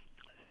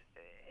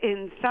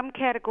 in some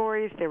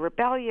categories, they're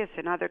rebellious.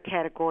 In other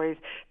categories,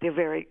 they're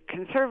very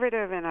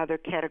conservative. In other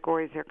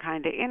categories, they're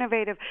kind of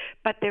innovative.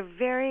 But they're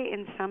very,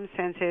 in some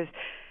senses,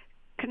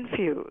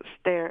 confused.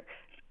 They're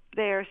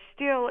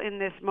still in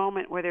this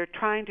moment where they're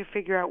trying to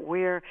figure out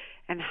where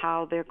and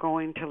how they're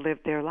going to live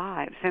their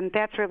lives. And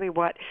that's really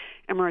what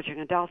emerging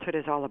adulthood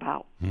is all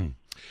about.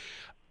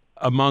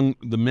 Among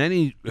the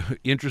many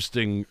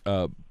interesting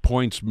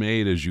points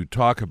made as you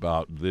talk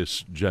about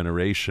this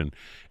generation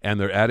and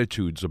their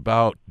attitudes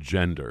about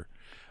gender,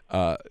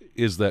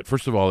 is that,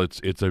 first of all,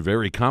 it's a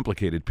very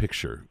complicated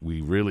picture. We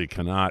really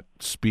cannot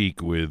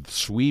speak with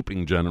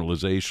sweeping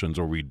generalizations,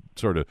 or we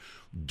sort of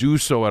do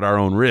so at our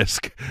own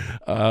risk.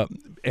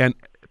 And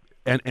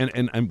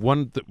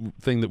one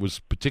thing that was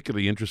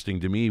particularly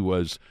interesting to me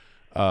was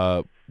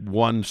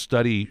one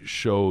study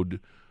showed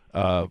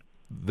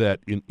that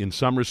in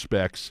some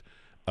respects,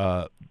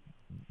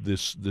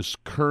 this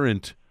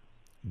current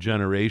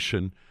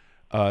generation,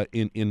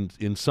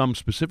 in some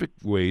specific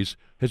ways,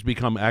 has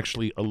become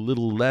actually a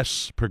little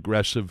less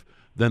progressive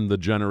than the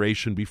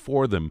generation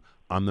before them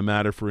on the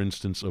matter, for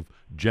instance, of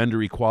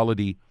gender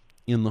equality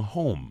in the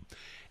home.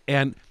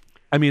 And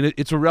I mean,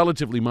 it's a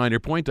relatively minor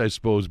point, I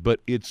suppose,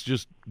 but it's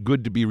just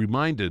good to be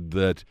reminded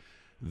that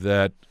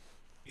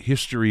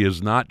history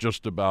is not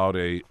just about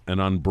an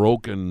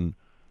unbroken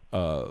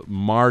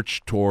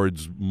march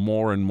towards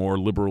more and more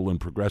liberal and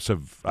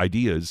progressive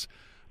ideas,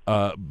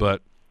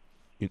 but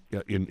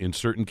in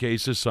certain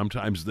cases,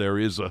 sometimes there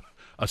is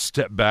a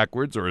step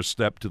backwards or a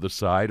step to the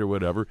side or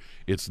whatever.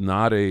 It's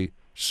not a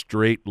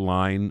straight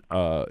line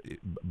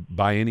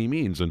by any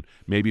means, and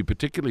maybe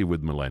particularly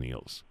with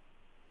millennials.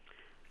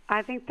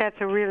 I think that's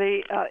a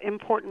really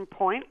important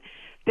point.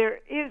 There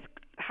is,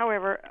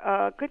 however,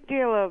 a good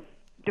deal of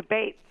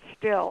debate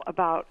still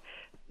about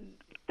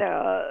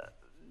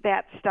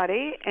that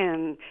study,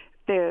 and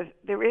there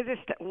is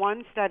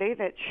one study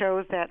that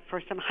shows that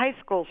for some high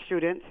school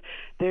students,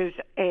 there's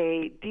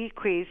a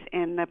decrease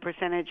in the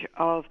percentage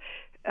of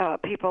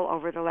people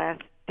over the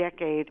last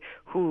decade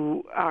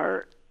who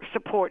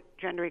support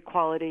gender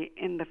equality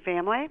in the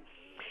family.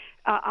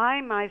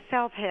 I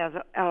myself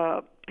have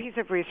a piece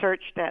of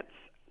research that's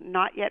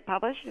not yet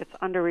published. It's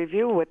under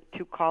review with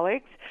two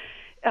colleagues,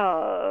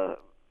 Ray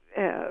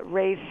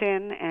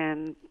Sin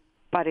and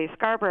Buddy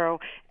Scarborough,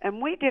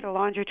 and we did a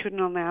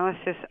longitudinal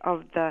analysis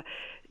of the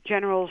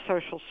General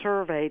Social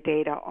Survey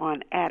data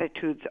on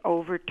attitudes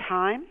over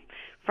time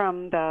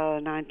from the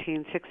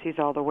 1960s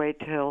all the way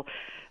till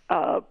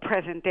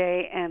present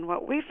day. And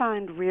what we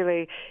find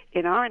really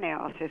in our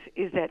analysis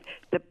is that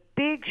the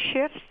big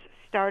shifts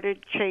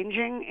started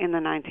changing in the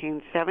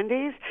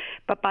 1970s,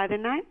 but by the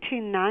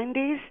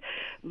 1990s,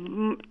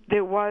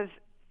 there was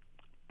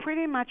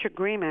pretty much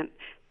agreement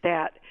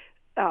that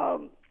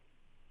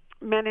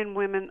men and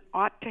women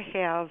ought to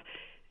have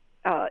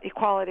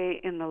equality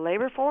in the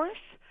labor force,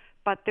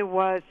 but there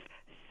was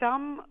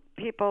some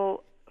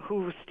people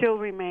who still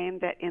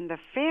remained that in the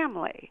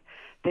family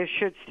there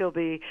should still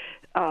be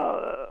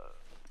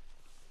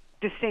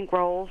distinct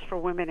roles for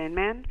women and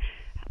men.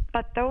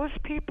 But those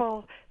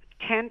people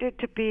tended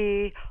to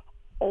be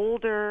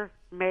older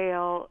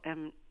male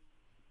and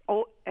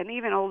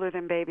even older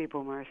than baby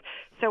boomers.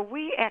 So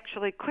we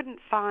actually couldn't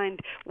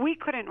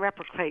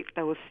replicate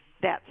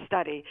that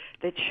study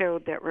that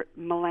showed that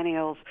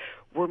millennials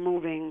were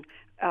moving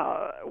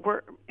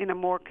were in a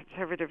more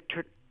conservative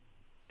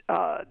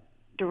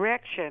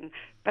direction.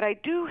 But I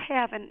do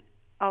have an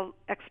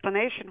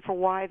explanation for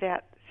why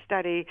that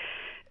study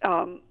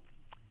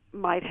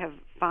might have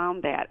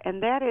found that,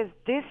 and that is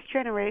this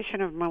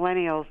generation of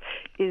millennials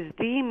is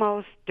the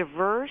most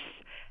diverse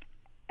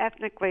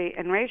ethnically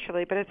and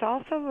racially, but it's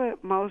also the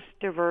most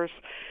diverse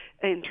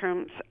in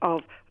terms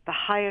of the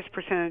highest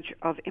percentage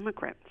of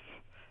immigrants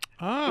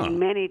in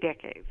many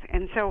decades.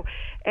 And so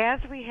as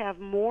we have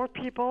more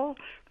people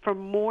from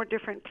more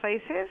different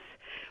places,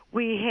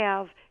 we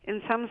have,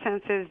 in some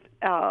senses,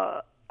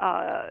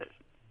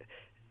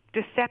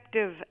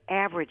 deceptive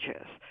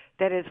averages.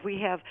 That is, we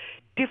have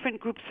different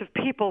groups of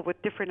people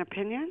with different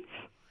opinions.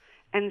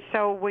 And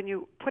so when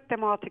you put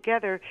them all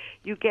together,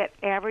 you get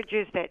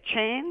averages that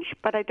change,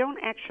 but I don't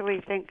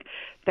actually think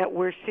that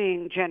we're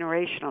seeing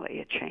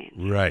generationally a change.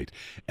 Right.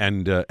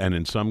 And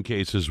in some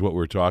cases, what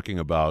we're talking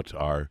about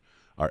are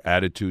our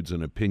attitudes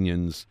and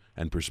opinions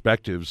and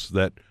perspectives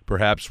that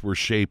perhaps were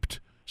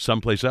shaped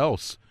someplace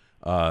else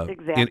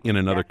Exactly. in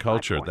another That's my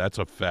culture. point. That's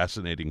a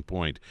fascinating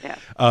point. Yes.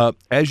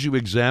 As you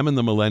examine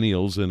the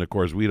millennials, and of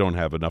course we don't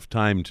have enough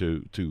time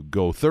to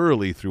go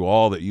thoroughly through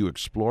all that you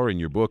explore in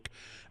your book,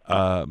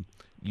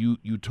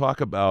 you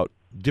talk about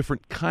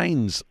different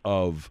kinds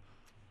of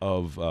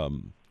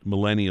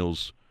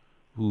millennials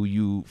who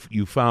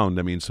you found.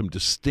 I mean, some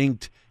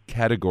distinct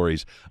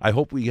categories. I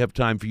hope we have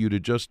time for you to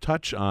just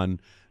touch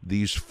on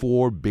these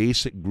four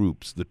basic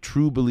groups: the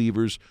true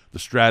believers, the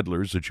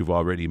straddlers that you've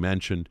already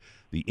mentioned,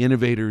 the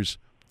innovators,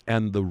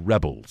 and the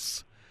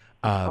rebels.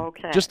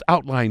 Okay. Just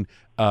outline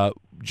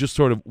just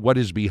sort of what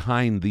is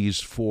behind these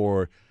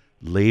four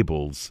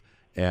labels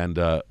and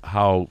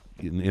how,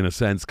 in a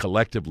sense,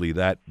 collectively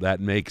that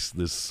makes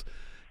this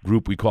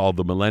group we call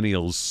the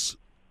millennials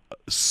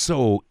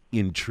so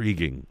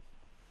intriguing.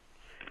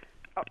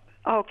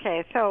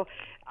 Okay, so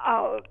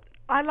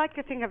I like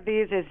to think of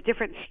these as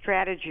different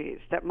strategies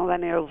that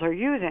millennials are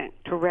using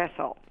to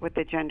wrestle with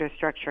the gender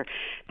structure.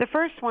 The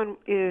first one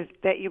is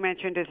that you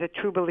mentioned is the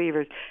true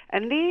believers,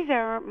 and these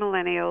are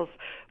millennials,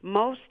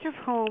 most of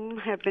whom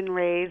have been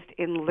raised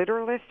in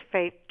literalist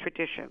faith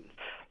traditions.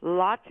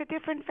 Lots of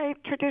different faith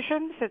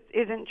traditions. It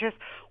isn't just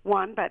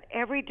one, but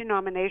every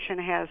denomination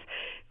has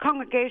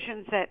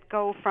congregations that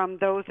go from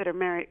those that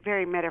are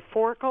very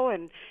metaphorical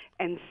and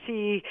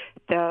see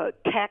the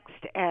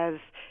text as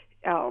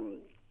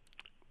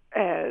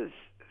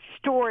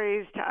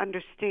stories to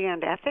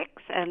understand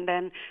ethics, and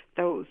then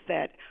those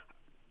that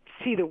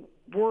see the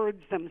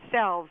words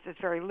themselves as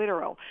very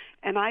literal.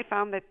 And I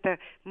found that the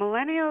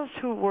millennials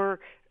who were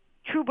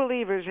true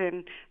believers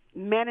in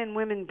men and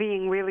women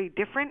being really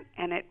different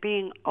and it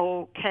being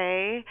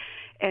okay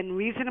and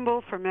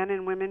reasonable for men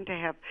and women to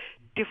have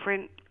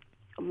different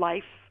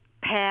life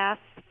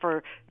paths,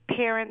 for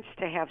parents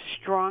to have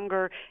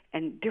stronger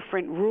and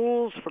different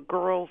rules for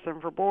girls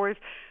than for boys,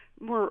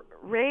 were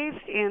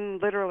raised in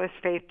literalist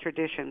faith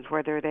traditions,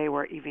 whether they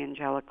were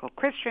evangelical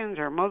Christians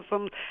or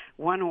Muslims,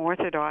 one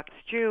Orthodox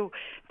Jew.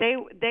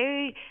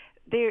 The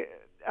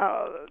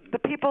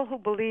people who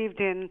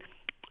believed in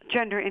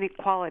gender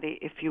inequality,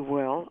 if you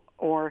will,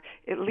 or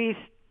at least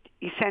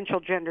essential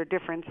gender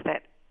difference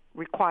that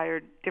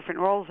required different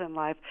roles in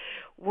life,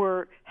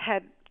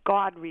 had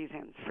God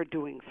reasons for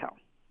doing so.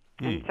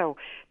 And so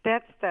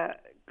that's the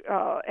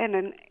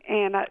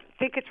and I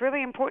think it's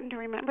really important to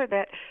remember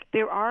that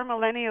there are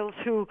millennials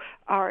who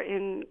are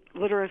in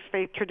literalist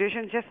faith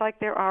traditions, just like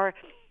there are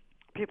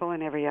people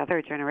in every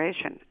other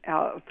generation.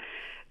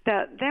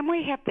 Then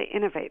we have the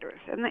innovators,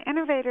 and the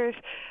innovators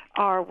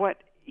are what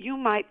you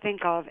might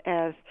think of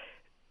as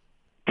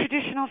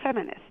traditional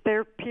feminists.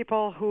 They're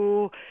people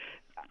who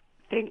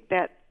think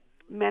that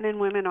men and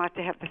women ought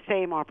to have the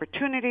same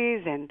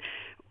opportunities and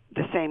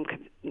the same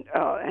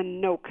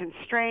and no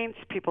constraints.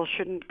 People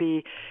shouldn't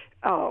be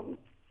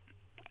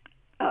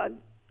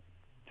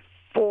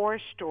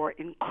forced or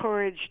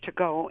encouraged to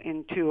go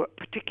into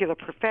particular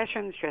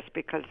professions just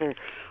because they're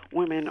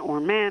women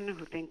or men,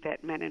 who think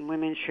that men and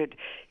women should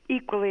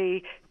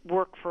equally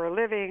work for a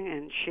living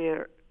and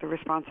share the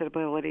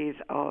responsibilities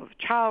of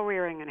child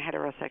rearing and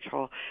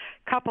heterosexual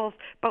couples.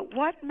 But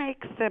what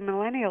makes the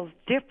millennials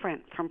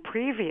different from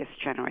previous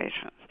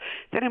generations?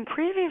 That in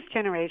previous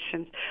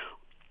generations,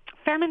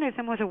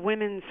 feminism was a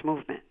women's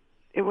movement.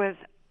 It was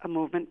a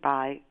movement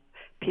by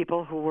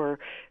people who were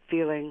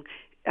feeling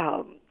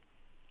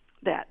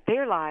that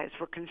their lives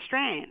were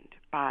constrained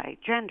by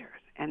genders.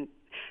 And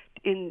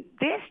in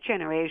this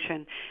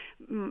generation,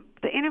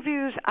 the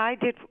interviews I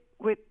did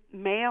with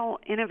male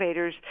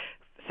innovators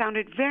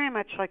sounded very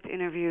much like the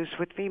interviews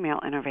with female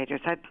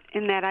innovators,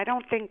 in that I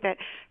don't think that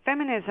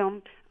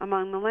feminism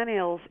among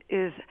millennials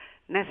is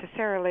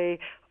necessarily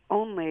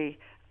only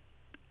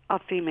a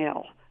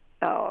female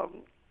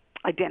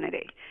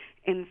identity.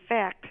 In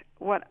fact,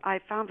 what I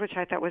found, which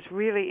I thought was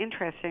really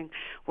interesting,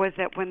 was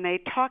that when they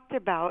talked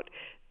about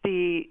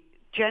the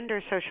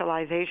gender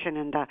socialization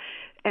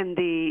and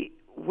the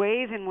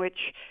ways in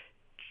which,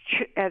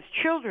 as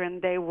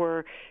children, they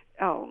were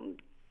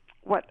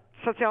what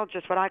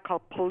sociologists, what I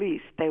call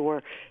police. They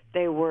were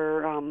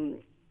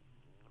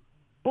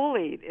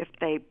bullied if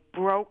they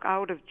broke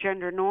out of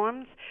gender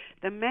norms.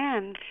 The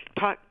men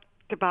talked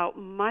about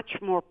much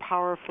more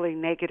powerfully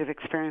negative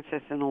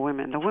experiences than the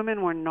women. The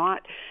women were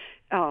not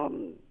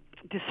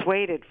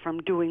dissuaded from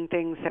doing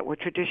things that were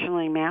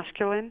traditionally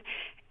masculine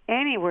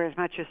anywhere as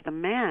much as the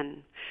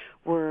men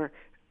were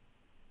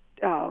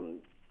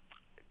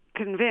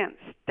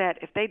convinced that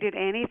if they did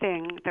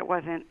anything that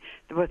was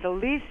the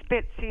least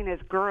bit seen as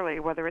girly,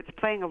 whether it's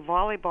playing a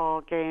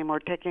volleyball game or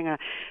taking a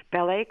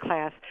ballet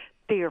class,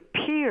 their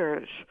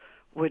peers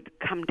would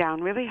come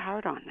down really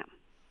hard on them.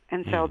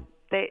 And so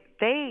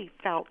they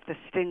felt the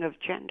sting of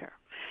gender,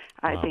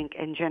 I think,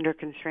 and gender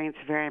constraints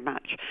very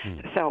much.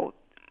 So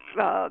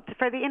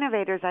for the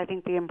innovators, I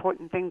think the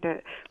important thing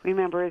to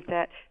remember is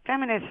that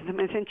feminism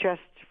isn't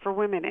just for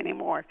women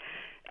anymore.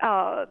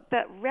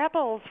 The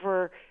rebels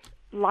were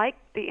like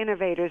the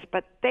innovators,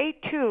 but they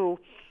too,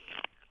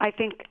 I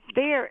think,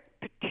 they're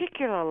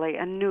particularly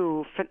a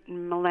new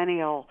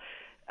millennial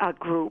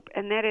group,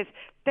 and that is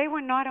they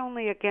were not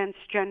only against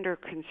gender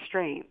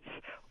constraints,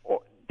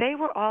 they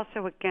were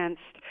also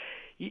against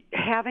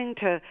having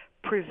to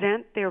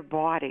present their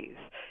bodies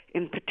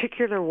in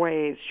particular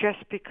ways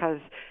just because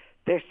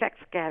their sex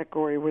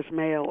category was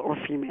male or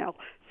female.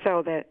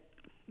 So that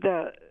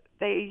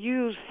they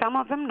use, some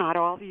of them, not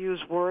all,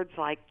 use words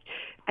like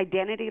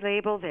identity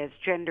labels as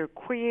gender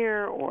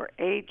queer or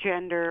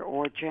agender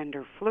or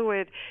gender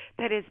fluid.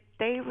 That is,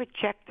 they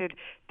rejected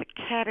the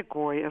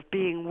category of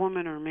being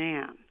woman or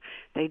man.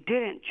 They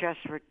didn't just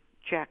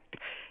reject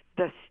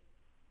the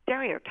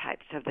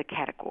stereotypes of the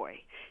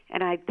category.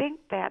 And I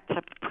think that's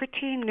a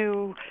pretty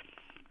new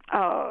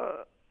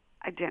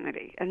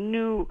identity.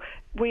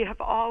 We have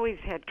always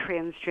had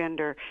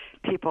transgender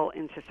people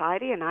in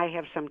society, and I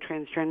have some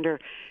transgender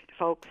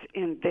folks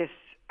in this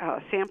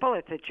sample.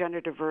 It's a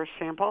gender diverse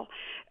sample.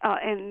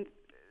 And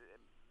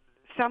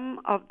some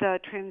of the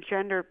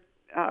transgender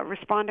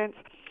respondents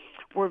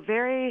were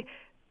very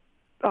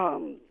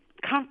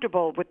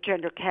comfortable with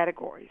gender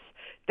categories.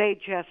 They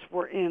just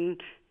were in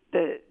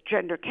the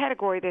gender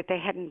category that they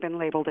hadn't been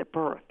labeled at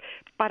birth.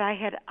 But I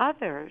had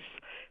others,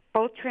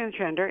 both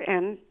transgender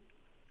and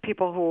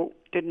people who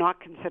did not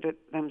consider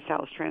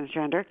themselves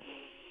transgender,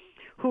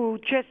 who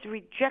just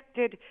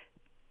rejected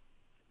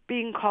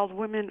being called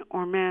women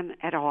or men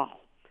at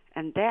all.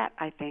 And that,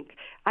 I think,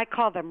 I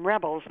call them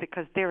rebels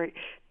because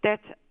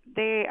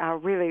they are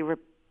really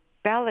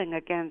rebelling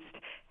against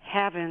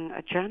having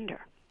a gender.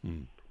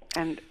 Mm.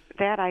 And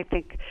that, I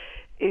think,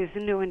 is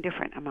new and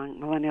different among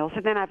millennials.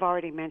 And then I've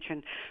already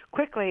mentioned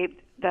quickly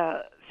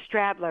the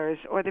straddlers,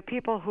 or the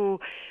people who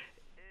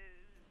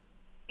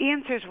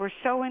answers were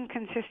so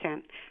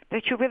inconsistent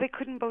that you really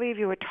couldn't believe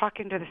you were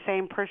talking to the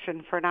same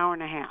person for an hour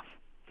and a half.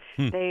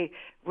 They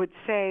would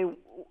say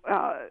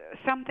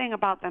something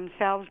about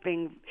themselves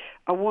being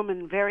a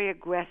woman, very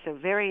aggressive,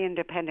 very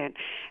independent,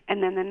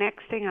 and then the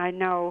next thing I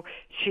know,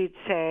 she'd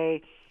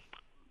say,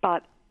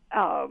 but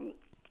on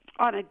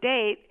a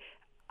date,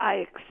 I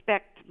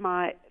expect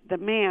the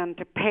man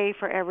to pay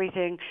for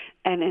everything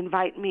and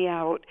invite me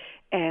out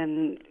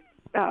and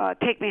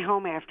take me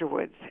home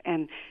afterwards.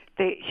 And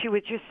she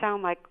would just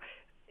sound like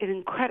an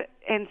incredible.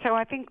 And so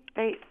I think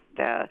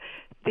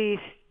these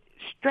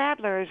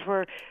straddlers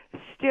were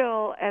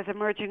still, as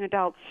emerging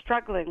adults,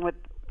 struggling with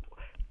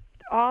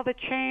all the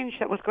change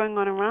that was going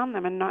on around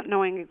them and not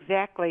knowing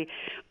exactly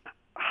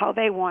how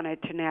they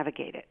wanted to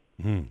navigate it.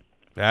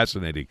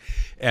 Fascinating.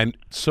 And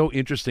so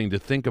interesting to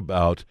think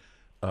about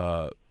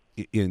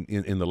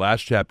in the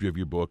last chapter of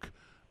your book,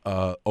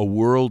 a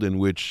world in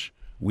which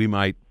we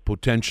might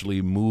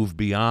potentially move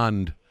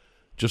beyond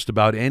just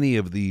about any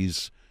of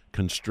these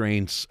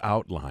constraints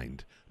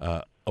outlined.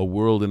 A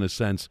world, in a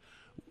sense,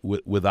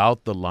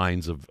 without the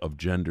lines of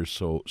gender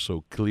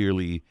so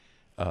clearly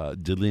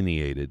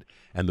delineated,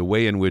 and the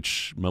way in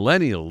which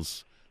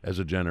millennials as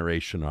a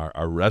generation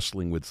are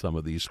wrestling with some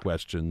of these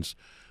questions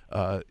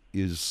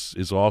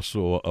is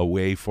also a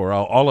way for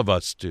all of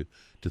us to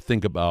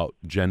think about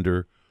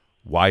gender,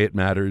 why it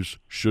matters,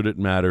 should it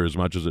matter as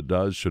much as it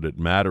does, should it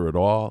matter at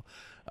all,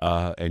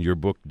 and your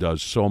book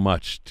does so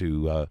much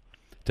to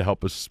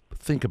help us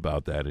think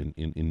about that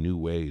in new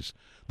ways.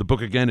 The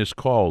book, again, is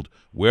called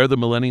Where the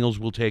Millennials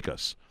Will Take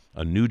Us.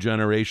 A New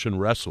Generation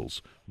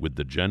Wrestles with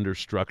the Gender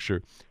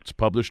Structure. It's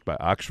published by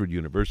Oxford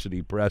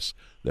University Press.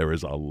 There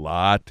is a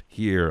lot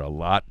here, a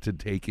lot to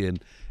take in,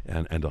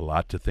 and a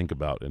lot to think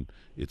about. And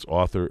its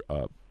author,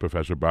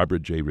 Professor Barbara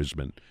J.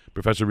 Risman.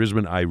 Professor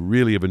Risman, I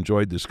really have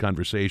enjoyed this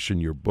conversation.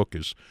 Your book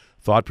is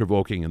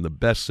thought-provoking in the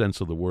best sense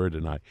of the word,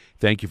 and I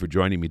thank you for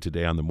joining me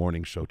today on the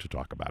morning show to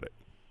talk about it.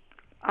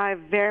 I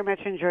very much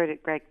enjoyed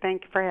it, Greg.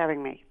 Thank you for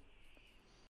having me.